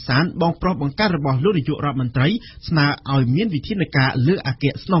លោកហ៊ុនសែនបងប្រុសបង្កើតរបស់លោកនាយករដ្ឋមន្ត្រីស្នើឲ្យមានវិធានការលើអគ្គ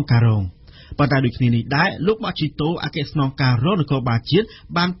ស្នងការរងប៉ុន្តែដូចគ្នានេះដែរលោកម៉ាក់ជីតូអគ្គស្នងការរងនគរបាលជាតិ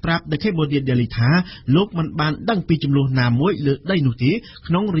បានប្រាប់ The Khmer Daily ថាលោកមិនបានដឹងពីចំនួនណាមួយលើដីនោះទេ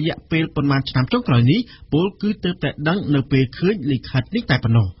ក្នុងរយៈពេលប្រមាណឆ្នាំចុងក្រោយនេះពលគឺទើបតែដឹងនៅពេលឃើញលិខិតនេះតែប៉ុ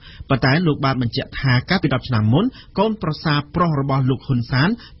ណ្ណោះប៉ុន្តែលោកបានបញ្ជាក់ថាកាលពី10ឆ្នាំមុនកូនប្រសារប្រុសរបស់លោកហ៊ុនសែន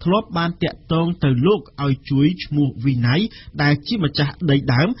ធ្លាប់បានតាក់ទងទៅលោកឲ្យជួយឈ្មោះវិន័យដែលជាម្ចាស់ដី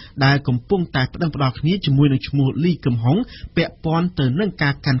ដើមដែលកំពុងតែប្តឹងផ្ដាល់គ្នាជាមួយនឹងឈ្មោះលីកឹមហុងពាក់ព័ន្ធទៅនឹងកា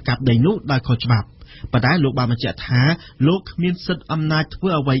រកាន់កាប់ដីនោះដោយខុសច្បាប់ប៉ុន្តែលោកបានបញ្ជាក់ថាលោកគ្មានសិទ្ធិអំណាចធ្វើ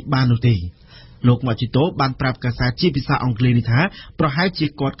អ្វីបាននោះទេលោកម៉ាជីតូបានប្រាប់កាសែតជាភាសាអង់គ្លេសនេះថាប្រហែលជា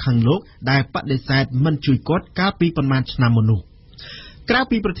គាត់ខឹងលោកដែលបដិសេធមិនជួយគាត់កាលពីប្រមាណឆ្នាំមុននោះក្រៅ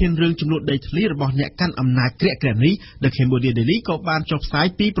ពីប្រធានរឿងចំនួនដីធ្លីរបស់អ្នកកាន់អំណាចក្រាក់ក្រាក់នេះ The Khmer Daily ក៏បានចុះផ្សាយ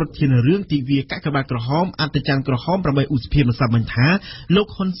ពីប្រធានរឿងទិវាកាកបាទក្រហមអន្តរជាតិក្រហម8ឧសភាម្សិលមិញថាលោក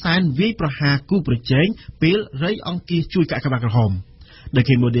ហ៊ុនសែនវាយប្រហារគូប្រជែងពេលរៃអង្គាសជួយកាកបាទក្រហមThe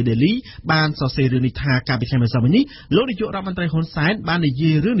Khmer Daily បានសរសេររឿងនេះថាកាលពីថ្ងៃម្សិលមិញនេះលោកនាយករដ្ឋមន្ត្រីហ៊ុនសែនបាននិ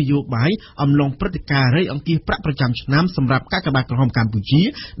យាយរឿងនយោបាយអំឡុងព្រឹត្តិការណ៍រៃអង្គាសប្រាក់ប្រចាំឆ្នាំសម្រាប់កាកបាទក្រហមកម្ពុជា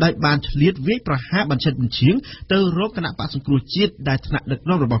ដោយបានឆ្លៀតវាយប្រហារបញ្ឆិតបញ្ឈៀងទៅរកគណៈបក្សសង្គ្រោះជាតិដែលថ្នាក់ដឹក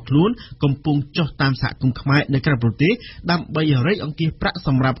នាំរបស់ខ្លួនកំពុងចុះតាមសហគមន៍ខ្មែរនៅក្រៅប្រទេសដើម្បីរៃអង្គាសប្រាក់ស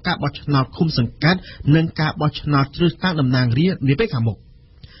ម្រាប់ការបោះឆ្នោតឃុំសង្កាត់និងការបោះឆ្នោតជ្រើសតាំងតំណាងរាស្ត្រនាពេលខាងមុខ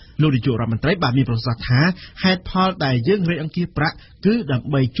លោកនាយករដ្ឋមន្ត្រីបានមានប្រសាសន៍ថាហេតុផលដែលយើងរៃអង្គាសប្រាក់គឺដើម្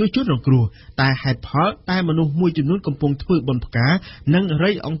បីជួយជនរងគ្រោះតែហេតុផលតែមនុស្សមួយចំនួនកំពុងធ្វើបុណ្យផ្កានិង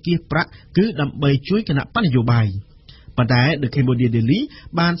រៃអង្គាសប្រាក់គឺដើម្បីជួយគណៈបកនយោបាយប៉ុន្តែ The Khmer Daily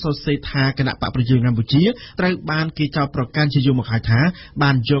បានសរសេរថាគណៈបកប្រជាជនកម្ពុជាត្រូវបានគេចោទប្រកាន់ជាយូរមកហើយថា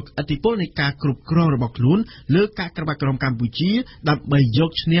បានយកឥទ្ធិពលនៃការគ្រប់គ្រងរបស់ខ្លួនលើកាកបាទក្រហមកម្ពុជាដើម្បីយក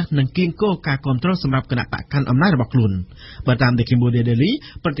ឈ្នះនិងគៀងគរការគ្រប់គ្រងសម្រាប់គណៈបកកាន់អំណាចរបស់ខ្លួនបើតាម The Khmer Daily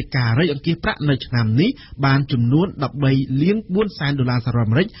ព្រឹត្តិការណ៍រៃអង្គាសប្រាក់នៅឆ្នាំនេះបានចំនួន$13.4 លានសហរដ្ឋ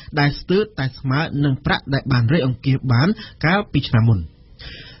អាមេរិកដែលស្ទើរតែស្មើនឹងប្រាក់ដែលបានរៃអង្គាសបានកាលពីឆ្នាំមុន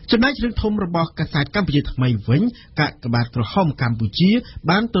ចំណែករឿងធំរបស់កាសែតកម្ពុជាថ្មីវិញកាកបាទក្រហមកម្ពុជា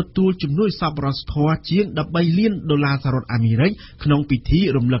បានទទួលជំនួយសប្បុរសធម៌ជាង$13 លានសហរដ្ឋអាមេរិកក្នុងពិធី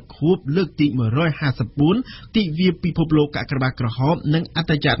រំលឹកខួបលើកទី154ទិវាពិភពលោកកាកបាទក្រហមនិងអន្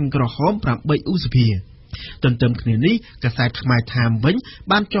តរជាតិក្រហម8ឧសភាទន្ទឹមគ្នានេះកាសែតខ្មែរថាមវិញ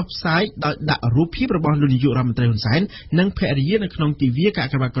បានចុះផ្សាយដោយដាក់រូបភាពរបស់លោកនាយករដ្ឋមន្ត្រីហ៊ុនសែននិងភរិយានៅក្នុងទិវាកា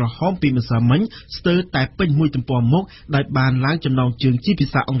កបាទក្រហមពីម្សិលមិញស្ទើរតែពេញមួយទំព័រមុខដោយបានឡើងចំណងជើងជាភា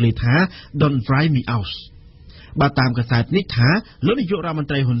សាអង់គ្លេសថា Don't Fry Me Out បើតាមកាសែតនេះថាលោកនាយករដ្ឋមន្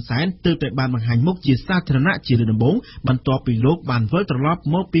ត្រីហ៊ុនសែនទើបតែបានបង្ហាញមុខជាសាធារណៈជាលើកដំបូងបន្ទាប់ពីលោកបានវិលត្រឡប់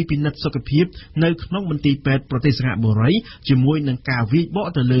មកពីពិនិត្យសុខភាពនៅក្នុងមន្ទីរពេទ្យប្រទេសសិង្ហបុរីជាមួយនឹងការវាយបក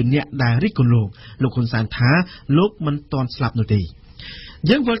ទៅលើអ្នកដែលរិះគន់លោកហ៊ុនសែនថាលោកមិនទាន់ស្លាប់នោះទេ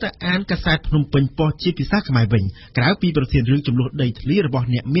យើងវិលទៅអានកាសែតភ្នំពេញប៉ុស្តិ៍ជាភាសាខ្មែរវិញក្រៅពីប្រធានរឿងចំនួនដីធ្លីរបស់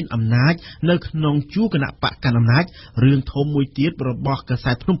អ្នកមានអំណាចនៅក្នុងជួរគណៈបកកណ្ដាលអំណាចរឿងធំមួយទៀតរបស់កា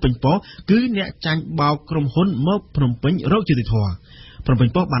សែតភ្នំពេញប៉ុស្តិ៍គឺអ្នកចាញ់បោកក្រុមហ៊ុនមកភ្នំពេញរកយុត្តិធម៌ ព្រមពេញ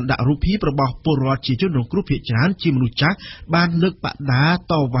ប៉ុស្តិ៍បានដាក់រូបភាពរបស់ពលរដ្ឋជាជនរងគ្រោះភាគច្រើនជាមនុស្សចាស់បានលើកបដា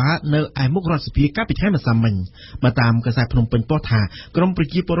តវ៉ានៅឯមុខរដ្ឋសភាកាលពីថ្ងៃម្សិលមិញបើតាមកាសែតភ្នំពេញប៉ុស្តិ៍ថាក្រុមប្រ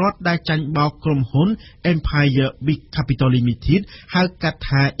ជាពលរដ្ឋដែលចាញ់បោកក្រុមហ៊ុន Empire Big Capital Limited ហៅកាត់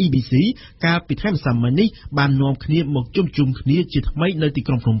ថា EBC កាលពីថ្ងៃម្សិលមិញនេះបាននាំគ្នាមកជុំគ្នាជាថ្មីនៅទី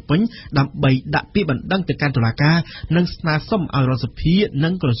ក្រុងភ្នំពេញដើម្បីដាក់ពាក្យបណ្ដឹងទៅកាន់តុលាការនិងស្នើសុំឲ្យរដ្ឋសភានិ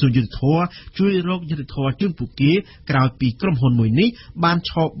ងក្រសួងយុទ្ធភ័ពជួយរកយុត្តិធម៌ជូនពួកគេក្រោយពីក្រុមហ៊ុនមួយនេះបាន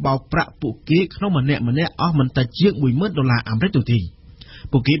ឆោបបោកប្រាក់ពួកគេក្នុងម្នាក់អស់មិនតិចជាង$10,000អាមេរិកទៅទី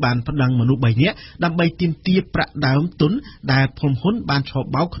ពួកគេបានប្តឹងមនុស្ស3នាក់ដើម្បីទាមទារប្រាក់ដើមទុនដែលក្រុមហ៊ុនបានឆោប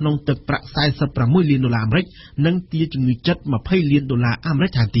បោកក្នុងទឹកប្រាក់$46 លានអាមេរិកនិងទារជំងឺចិត្ត$20 លានអាមេរិ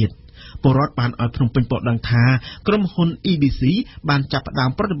កថែមទៀតពលរដ្ឋបានឲ្យភ្នំពេញប៉ុស្តិ៍ដឹងថាក្រុមហ៊ុន EBC បានចាប់ផ្ដើម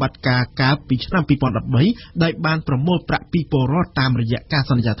ប្រតិបត្តិការកាលពីឆ្នាំ2013ដោយបានប្រមូលប្រាក់ពីពលរដ្ឋតាមរយៈការ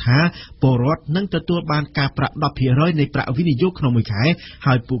សន្យាថាពលរដ្ឋនឹងទទួលបានការប្រាក់ 10% នៃប្រាក់វិនិយោគក្នុងមួយខែ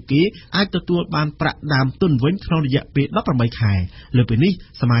ហើយពួកគេអាចទទួលបានប្រាក់ដើមទុនវិញក្នុងរយៈពេល18ខែលើពីនេះ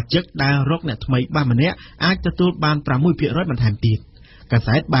សមាជិកដែលរកអ្នកថ្មីបានម្នាក់អាចទទួលបាន 6% បន្ថែមទៀតកា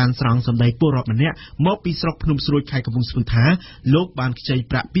សែតបានស្រង់សម្ដីពលរដ្ឋម្នាក់មកពីស្រុកភ្នំស្រួយខេត្តកំពង់ស្ពឺថាលោកបានខ្ចី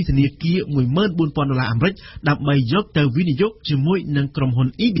ប្រាក់ពីធនាគារ$14,000អាមេរិកដើម្បីយកទៅវិនិយោគជាមួយនឹងក្រុមហ៊ុន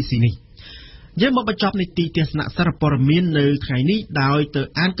EBC នេះយើងមកបញ្ចប់នីតិទស្សនៈសារព័ត៌មាននៅថ្ងៃនេះដោយទៅ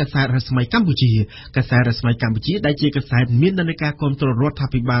អានកាសែតរស្មីកម្ពុជាកាសែតរស្មីកម្ពុជាដែលជាកាសែតមាននិន្នាការគ្រប់គ្រងរដ្ឋា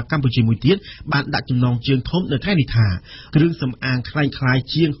ភិបាលកម្ពុជាមួយទៀតបានដាក់ចំណងជើងធំនៅថ្ងៃនេះថាគ្រឿងសម្អាងคล้าย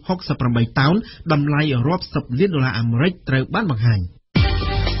ជាង68តោនតម្លៃរាប់សិបលាន$អាមេរិកត្រូវបានបង្ហាញ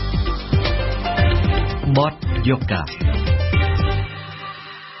បទយកកា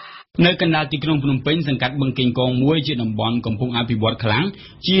នៅកណ្ដាលទីក្រុងភ្នំពេញសង្កាត់បឹងកេងកងមួយជាតំបន់កំពុងអភិវឌ្ឍខ្លាំង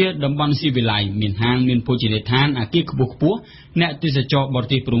ជាតំបន់ស៊ីវិល័យមានហាងមានភោជនីយដ្ឋានអគារខ្ពស់អ្នកទេសចរបរ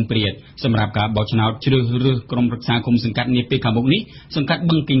ទេសប្រងព្រាតសម្រាប់ការបោះឆ្នោតជ្រើសរើសក្រុមប្រឹក្សាគុំសង្កាត់នាពេលខាងមុខនេះសង្កាត់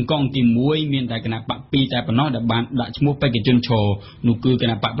បឹងកេងកងទី1មានតែគណៈបក2តែប៉ុណ្ណោះដែលបានដាក់ឈ្មោះបេក្ខជនឈរនោះគឺគ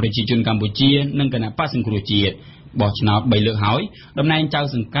ណៈបកប្រជាជនកម្ពុជានិងគណៈបកសង្គ្រោះជាតិបោះឆ្នោត3លើកហើយតំណែងចៅ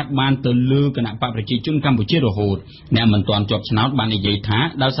សង្កាត់បានទៅលើគណៈបកប្រជាជនកម្ពុជារហូតអ្នកមិនទាន់ជាប់ឆ្នោតបាននិយាយថា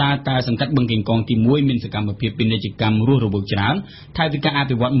ដោយសារតែសង្កាត់បឹងកេងកងទី1មានសកម្មភាពពាណិជ្ជកម្មរស់រវើកច្រើនថែមទាំងការអ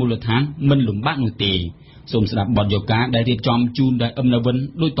ភិវឌ្ឍមូលដ្ឋានមិនលំបាកនោះទេសូមស្ដាប់បទយកការដែលរៀបចំជូនដោយអឹមណវិន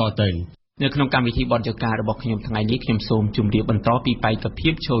ដូចតទៅនៅក្នុងកម្មវិធីបទយកការរបស់ខ្ញុំថ្ងៃនេះខ្ញុំសូមជម្រាបបន្តពីបេក្ខភា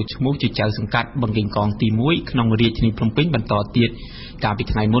ពចូលឈ្មោះជាចៅសង្កាត់បឹងកេងកងទី1ក្នុងរាជធានីភ្នំពេញបន្តទៀតកាលពី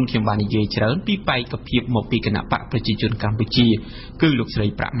ថ្ងៃមុនខ្ញុំបាននិយាយច្រើនពីបេក្ខភាពមកពីគណៈបកប្រជាជនកម្ពុជាគឺលោកស្រី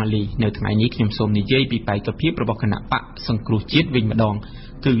ប្រាក់ម៉ាលីនៅថ្ងៃនេះខ្ញុំសូមនិយាយពីបេក្ខភាពរបស់គណៈបកសង្គ្រោះជាតិវិញម្ដង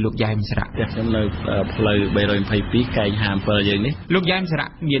គឺលោកយ៉ែមសារៈខ្ញុំនៅផ្លូវ322កែង57យើងនេះលោកយ៉ែមសារៈ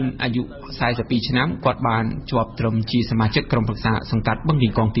មានអាយុ42ឆ្នាំគាត់បានជាប់ត្រឹមជាសមាជិកក្រុមប្រឹក្សាសង្កាត់បឹងកេ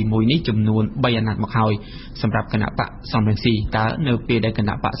ងកងទី1នេះចំនួន3អាណត្តិមកហើយសម្រាប់គណៈបកសំរងស៊ីតើនៅពេលដែលគ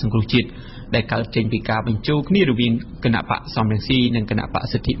ណៈបកសង្គ្រោះជាតិដែលកើតចេញពីការបញ្ចូលគ្នារវាងគណៈបកសំរងស៊ីនិងគណៈបក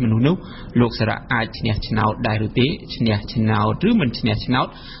សិទ្ធិមនុស្សនោះលោកសារៈអាចឈ្នះឆ្នោតដែរឬទេឈ្នះឆ្នោតឬមិនឈ្នះឆ្នោត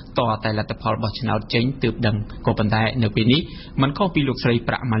តតែលទ្ធផលរបស់ឆ្នោតចេញទើបដឹងក៏ប៉ុន្តែនៅពេលនេះมันខុសពីលោកស្រី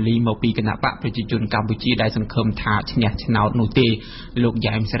ប្រាក់ម៉ាលីមកពីគណៈបកប្រជាជនកម្ពុជាដែលសង្ឃឹមថាឈ្នះឆ្នោតនោះទេលោក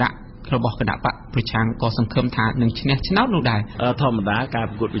យ៉ែមសារៈរបស់គណៈបកប្រឆាំងក៏សង្ឃឹមថានឹងឈ្នះឆ្នោតនោះដែរធម្មតាការ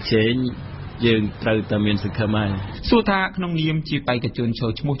ប្រកួតប្រជែងយើងត្រូវតែមានសង្ឃឹមហើយសួរថាក្នុងនាមជាបេក្ខជនចូ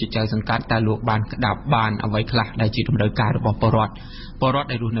លឈ្មោះជាចៅសង្កាត់តើលោកបានក្តាប់បានអ្វីខ្លះដែលជាតម្រូវការរបស់ពលរដ្ឋ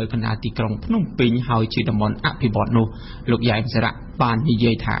ដែលរស់នៅកណ្ដាលទីក្រុងភ្នំពេញហើយជាតំបន់អភិវឌ្ឍន៍នោះលោកយ៉ែមសារៈបាននិ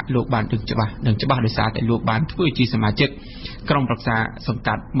យាយថាលោកបានដឹងច្បាស់ដោយសារតែលោកបានធ្វើជាសមាជិកក្រុមប្រឹក្សាសង្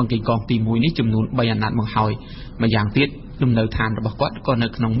កាត់បឹងកេងកងទី1នេះចំនួន3អាណត្តិមកហើយម្យ៉ាងទៀតលំនៅឋានរបស់គាត់ក៏នៅ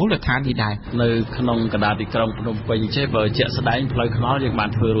ក្នុងមូលដ្ឋាននេះដែរនៅក្នុងកណ្ដាលទីក្រុងភ្នំពេញចេះបើជាក់ស្ដែងផ្លូវថ្នល់យើងបាន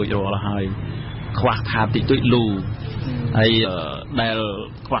ធ្វើរួចរាល់ហើយខ្វះខាតតិចតួចលូហើយដែល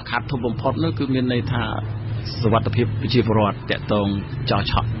ខ្វះខាតធំបំផុតនោះគឺមានន័យថាសុវត្ថិភាពប្រជាពលរដ្ឋតកតងចោល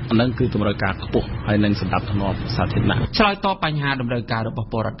ឆក់ហ្នឹងគឺតម្រូវការខ្ពស់ហើយនឹងសម្រាប់ធ្នាប់សាធារណៈឆ្លើយតបបញ្ហាតម្រូវការរបស់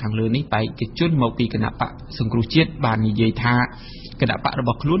ពលរដ្ឋខាងលើនេះបេក្ខជនមកពីគណៈបកសង្គ្រោះជាតិបាននិយាយថាគណៈបករប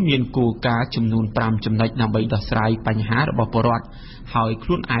ស់ខ្លួនមានគោលការណ៍ចំនួន5ចំណុចដើម្បីដោះស្រាយបញ្ហារបស់ពលរដ្ឋហើយខ្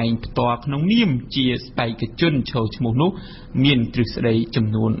លួនឯងផ្ទាល់ក្នុងនាមជាបេក្ខជនចូលឈ្មោះនោះមានទ្រឹស្ដីចំ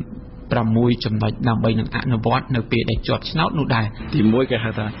នួន6ចំណុចដើម្បីនឹងអនុវត្តនៅពេលដែលជាប់ឆ្នោតនោះដែរទី1គេហៅ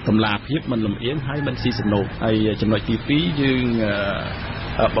ថាតម្លាភាពមិនលំអៀងហើយមិនស៊ីសំណូកហើយចំណុចទី2យើង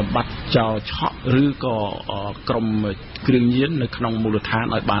បំបត្តិចោលឆក់ឬក៏ក្រុមគ្រឿងញៀននៅក្នុងមូលដ្ឋាន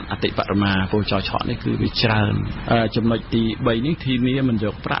ឲ្យបានអតិបរមាព្រោះចោលឆក់នេះគឺវាច្រើនចំណុចទី3នេះធានាមិនយ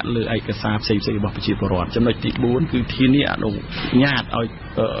កប្រាក់លើឯកសារផ្សេងៗរបស់ប្រជាពលរដ្ឋចំណុចទី4គឺធានាអនុញ្ញាតឲ្យ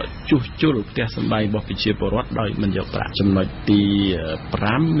ជួសជុលផ្ទះសម្បែងរបស់ប្រជាពលរដ្ឋដោយមិនយកប្រាក់ចំណុចទី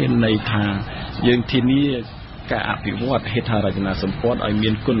5មានន័យថាយើងធានា ការអភិវឌ្ឍហេដ្ឋារចនាសម្ព័ន្ធឲ្យមា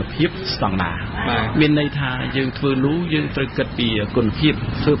នគុណភាពស្តង់ដារមានន័យថាយើងធ្វើលូយើងត្រូវគិតពីគុណភាព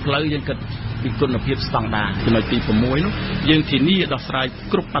ធ្វើផ្លូវយើងគិតពីគុណភាពស្តង់ដារចំណុចទី6នោះយើងធានាដោះស្រាយ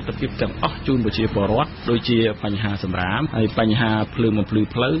គ្រប់បាតុភិបទាំងអស់ជូនប្រជាពលរដ្ឋដូចជាបញ្ហាសម្រាមហើយបញ្ហាភ្លើងបំភ្លឺ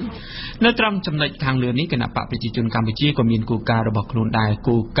ផ្លូវនៅត្រង់ចំណុចខាងលើនេះគណៈបកប្រជាជនកម្ពុជាក៏មានគោលការណ៍របស់ខ្លួនដែរ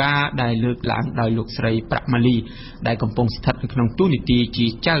គោលការណ៍ដែលលើកឡើងដោយលោកស្រីប្រាក់ម៉ាលីដែលកំពុងស្ថិតនៅក្នុងទូនីតិជា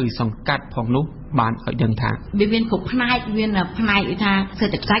ចៅសង្កាត់ផងនោះបានឲ្យដឹងថាវាមានគ្រប់ផ្នែកមានផ្នែកថាសេ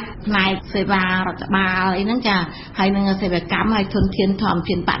ដ្ឋកិច្ចផ្នែកសេវារដ្ឋបាលអីហ្នឹងចាហើយនឹងសេវាកម្មហើយធនធានធម្ម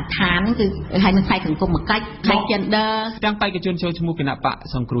ជាតិបរិស្ថានហ្នឹងគឺហើយនឹងផ្នែកសង្គមគិច្ចផ្នែក gender ទាំងបេក្ខជនចូលឈ្មោះគណៈបក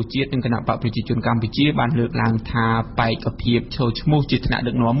សង្គ្រោះជាតិនិងគណៈបកប្រជាជនកម្ពុជាបានលើកឡើងថាបេក្ខភាពចូលឈ្មោះជាថ្នាក់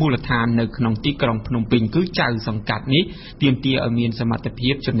ដឹកនាំមូលដ្ឋាននៅក្នុងទីក្រុងភ្នំពេញគឺចៅសង្កាត់នេះទាមទារឲ្យមានសមត្ថភា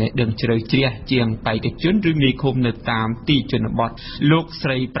ពចំណេះដឹងជ្រៅជ្រះជាងបេក្ខជនឬមេឃុំនៅតាមទីជនបទលោកស្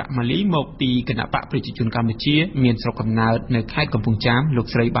រីប្រាក់ម៉ាលីមកពីគណៈបកប្រជាជនកម្ពុជាមានស្រុកកំណើតនៅខេត្តកំពង់ចាមលោក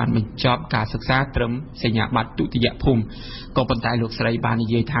ស្រីបានបញ្ចប់ការសិក្សាត្រឹមសញ្ញាបត្រទុតិយភូមិក៏ប៉ុន្តែលោកស្រីបាននិ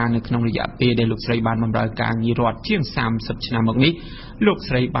យាយថានៅក្នុងរយៈពេលដែលលោកស្រីបានបម្រើការងាររដ្ឋជាង30ឆ្នាំមកនេះលោក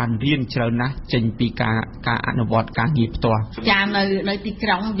ស្រីបានរៀនច្រើនណាស់ចេញពីការអនុវត្តការងារផ្ទាល់ចានៅទីក្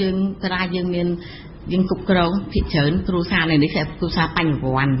រុងយើងតារាយើងមានយើងគ្រប់គ្រងភិកច្រើនគ្រូសានៅនេះគឺគ្រូសាបញ្ញវ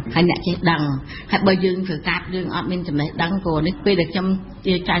ន្តហើយអ្នកចេះដឹងហើយបើយើងធ្វើកាត់យើងអត់មានចំណេះដឹងក៏នេះពេលដែលខ្ញុំ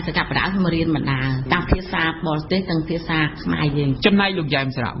ជាចៅសង្កាត់បដាមករៀនបណ្ដាតាមភាសាបរទេសទាំងភាសាខ្មែរយើងចំណែកលោកយ៉ែម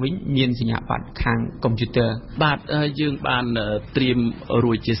សារៈវិញមានសញ្ញាបត្រខាងកុំព្យូទ័របាទយើងបានត្រៀម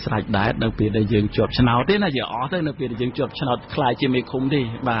រួចជាស្រេចដែរនៅពេលដែលយើងជាប់ឆ្នោតទេណាយើងអស់ទៅនៅពេលដែលយើងជាប់ឆ្នោតខ្លាយជាមេឃុំទេ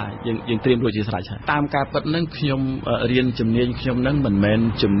បាទយើងត្រៀមរួចជាស្រេចហើយតាមការពិតហ្នឹងខ្ញុំរៀនជំនាញខ្ញុំហ្នឹងមិនមែន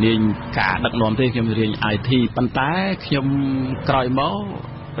ជំនាញការដឹកនាំទេខ្ញុំរៀន IT ប៉ុន្តែខ្ញុំក្រោយម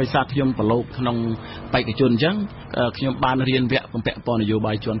កដោយសារខ្ញុំប្រឡូកក្នុងបេក្ខជនអញ្ចឹងខ្ញុំបានរៀនវគ្គបំពាក់ព័ន្ធនយោ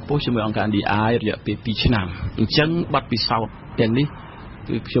បាយជាន់ខ្ពស់ជាមួយអង្គការ DI រយៈពេល2ឆ្នាំអញ្ចឹងបទពិសោធន៍ទាំងនេះ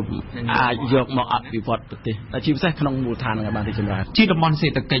គឺខ្ញុំអាចយកមកអភិវឌ្ឍប្រទេសតែជាពិសេសក្នុងមូលដ្ឋាននឹងបានរីកចម្រើនជាតំបន់សេ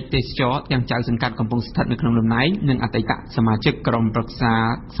ដ្ឋកិច្ចទេសចរទាំងចៅសង្កាត់កំពុងស្ថិតនៅក្នុងតំណែងនិងអតីតសមាជិកក្រុមប្រឹក្សា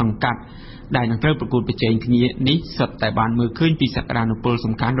សង្កាត់ដែលនឹងត្រូវប្រកួតប្រជែងគ្នានេះសុទ្ធតែបានមើលឃើញពីសក្តានុពល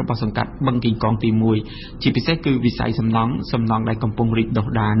សំខាន់របស់សង្កាត់បឹងកេងកងទី1ជាពិសេសគឺវិស័យសំណង់ដែលកំពុងរីកដុះ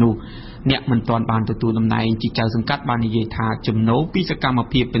ដាលនោះអ្នកមិនទាន់បានទទួលតំណែងជាចៅសង្កាត់បាននិយាយថាចំណូលពីសកម្ម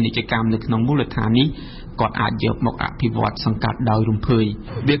ភាពពាណិជ្ជកម្មនៅក្នុងមូលដ្ឋាននេះគាត់អាចយកមកអភិវឌ្ឍសង្កាត់ដោយរំភើយ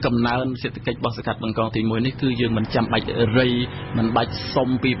វាកំណើនសេដ្ឋកិច្ចរបស់សង្កាត់បឹងកងទី1នេះគឺយើងមិនចាំបាច់រៃមិនបាច់សុំ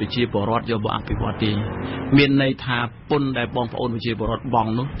ពីប្រជាពលរដ្ឋយកមកអភិវឌ្ឍទេមានន័យថាពុនដែលបងប្អូនប្រជាពលរដ្ឋបង់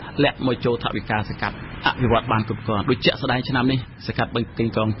នោះធ្លាក់មកចូលថវិកាសង្កាត់អភិវឌ្ឍបានគ្រប់គ្រាន់ដូចជាក់ស្ដែងឆ្នាំនេះសង្កាត់បឹងកេង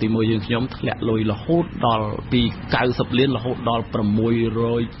កងទី1យើងខ្ញុំធ្លាក់លុយរហូតដល់ពី90លានរហូតដល់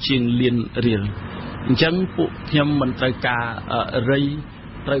600ជាងលានរៀលអញ្ចឹងពួកខ្ញុំមិនត្រូវការរៃ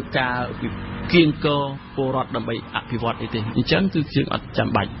ត្រូវការគៀងគរពលរដ្ឋដើម្បីអភិវឌ្ឍអីទេអញ្ចឹងគឺយើងអត់ចាំ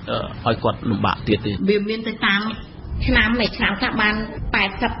បាច់ឲ្យគាត់លំបាកទៀតទេវាមានទៅតាមឆ្នាំខ្លះបាន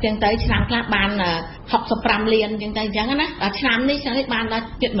80ចឹងទៅឆ្នាំខ្លះបាន65លានចឹងទៅអញ្ចឹងណាឆ្នាំនេះបានដល់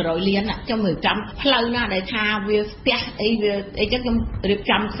ជិត100លានខ្ញុំមើលចាំផ្លូវណាដែលថាវាផ្ទះអីវាអីចឹងខ្ញុំរៀប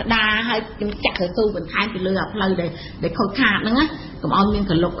ចំស្ដារហើយខ្ញុំចាក់ទៅទូបន្ថែមពីលើផ្លូវដែលខូចខាតហ្នឹងណាកុំឲ្យមាន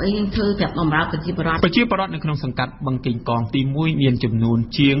កលុកអីធ្វើតែបំរើប្រជាពលរដ្ឋនៅក្នុងសង្កាត់បឹងកេងកងទី1មានចំនួន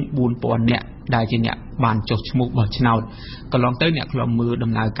ជាង 4000 នាក់ដែលជាអ្នកបានចុះឈ្មោះបោះឆ្នោតកន្លងទៅអ្នកខ្លំមើល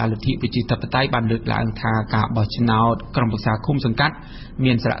ដំណើរការលទ្ធិប្រជាធិបតេយ្យបានលើកឡើងថាការបោះឆ្នោតក្រុមប្រឹក្សាឃុំសង្កាត់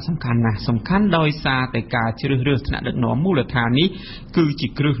មានសារៈសំខាន់ណាស់សំខាន់ដោយសារតែការជ្រើសរើសថ្នាក់ដឹកនាំមូលដ្ឋាននេះគឺជា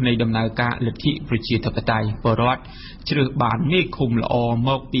គ្រឹះនៃដំណើរការលទ្ធិប្រជាធិបតេយ្យបរដ្ឋជ្រើសបានមេឃុំល្អម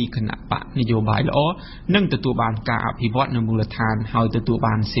កពីគណៈបកនយោបាយល្អនិងទទួលបានការអភិវឌ្ឍនៅមូលដ្ឋានហើយទទួល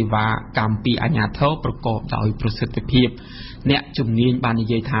បានសេវាកម្មពីអាជ្ញាធរប្រកបដោយប្រសិទ្ធភាពអ្នកជំនាញបាននិ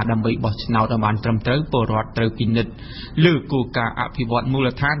យាយថាដើម្បីបោះឆ្នោតឲ្យបានត្រឹមត្រូវពលរដ្ឋត្រូវពិនិត្យលើគោលការណ៍អភិវឌ្ឍមូល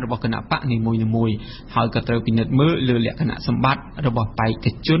ដ្ឋានរបស់គណៈបកនីមួយៗហើយក៏ត្រូវពិនិត្យមើលលើលក្ខណៈសម្បត្តិរបស់បេក្ខ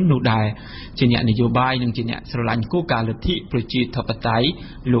ជននោះដែរជាអ្នកនយោបាយនិងជាអ្នកស្រឡាញ់គោលការណ៍លទ្ធិប្រជាធិបតេយ្យ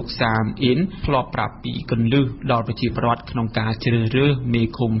លោកសាមអ៊ីនធ្លាប់ប្រាប់ពីគន្លឹះដល់ប្រជាពលរដ្ឋក្នុងការជ្រើសរើសមេ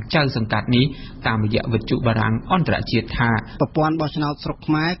ឃុំចៅសង្កាត់នេះតាមរយៈវិទ្យុបារាំងអន្តរជាតិថាប្រព័ន្ធបោះឆ្នោតស្រុក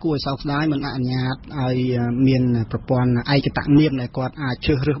ខ្មែរគួរឲ្យសោកស្ដាយមិនអនុញ្ញាតឲ្យមានប្រព័ន្ធឯកតនាមដែលគាត់អាចជ្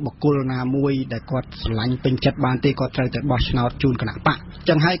រើសរើសបុគ្គលណាមួយដែលគាត់ស្រឡាញ់ពេញចិត្តបានទេគាត់ត្រូវតែបោះឆ្នោតជូនគណៈបក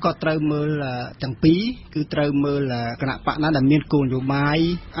ចឹងហើយគាត់ត្រូវមើលទាំងពីរគឺត្រូវមើលគណៈបកណាដែលមានគោលនយោបាយ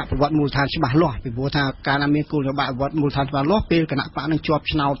អភិវឌ្ឍមូលដ្ឋានច្បាស់លាស់ពីព្រោះថាការណាមានគោលនយោបាយអភិវឌ្ឍមូលដ្ឋានច្បាស់លាស់ពេលគណៈបកនឹងជាប់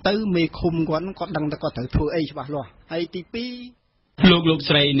ឆ្នោតទៅមេឃុំគាត់ដឹងតែគាត់ត្រូវធ្វើអីច្បាស់លាស់ហើយទី2 លោក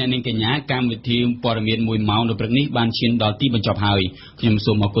ស្រីអ្នកនាងកញ្ញាកម្មវិធីព័ត៌មាន1ម៉ោងនៅព្រឹកនេះបានឈានដល់ទីបញ្ចប់ហើយខ្ញុំ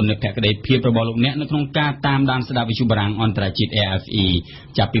សូមអរគុណអ្នកភក្ដីភាពរបស់លោកអ្នកនៅក្នុងការតាមដានស្ដាប់វិទ្យុបារាំងអន្តរជាតិ RFE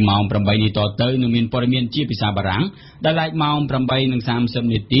ចាប់ពីម៉ោង 8 នេះតទៅនឹងមានព័ត៌មានជាភាសាបារាំងដែលឡែកម៉ោង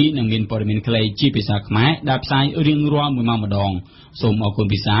 8:30 នាទីនឹងមានព័ត៌មានខ្លីជាភាសាខ្មែរដែលផ្សាយរៀងរាល់1ម៉ោងម្ដងសូមអរគុណ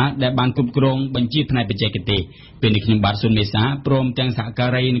ពិសាដែលបានគ្រប់គ្រងបញ្ជាផ្នែកបច្ចេកទេសពេលនេះខ្ញុំបាទសុនមេសាព្រមទាំងសហកា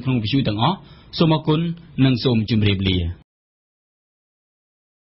រីនៅក្នុងវិទ្យុទាំងអស់សូមអរគុណនិងសូមជម្រាបលា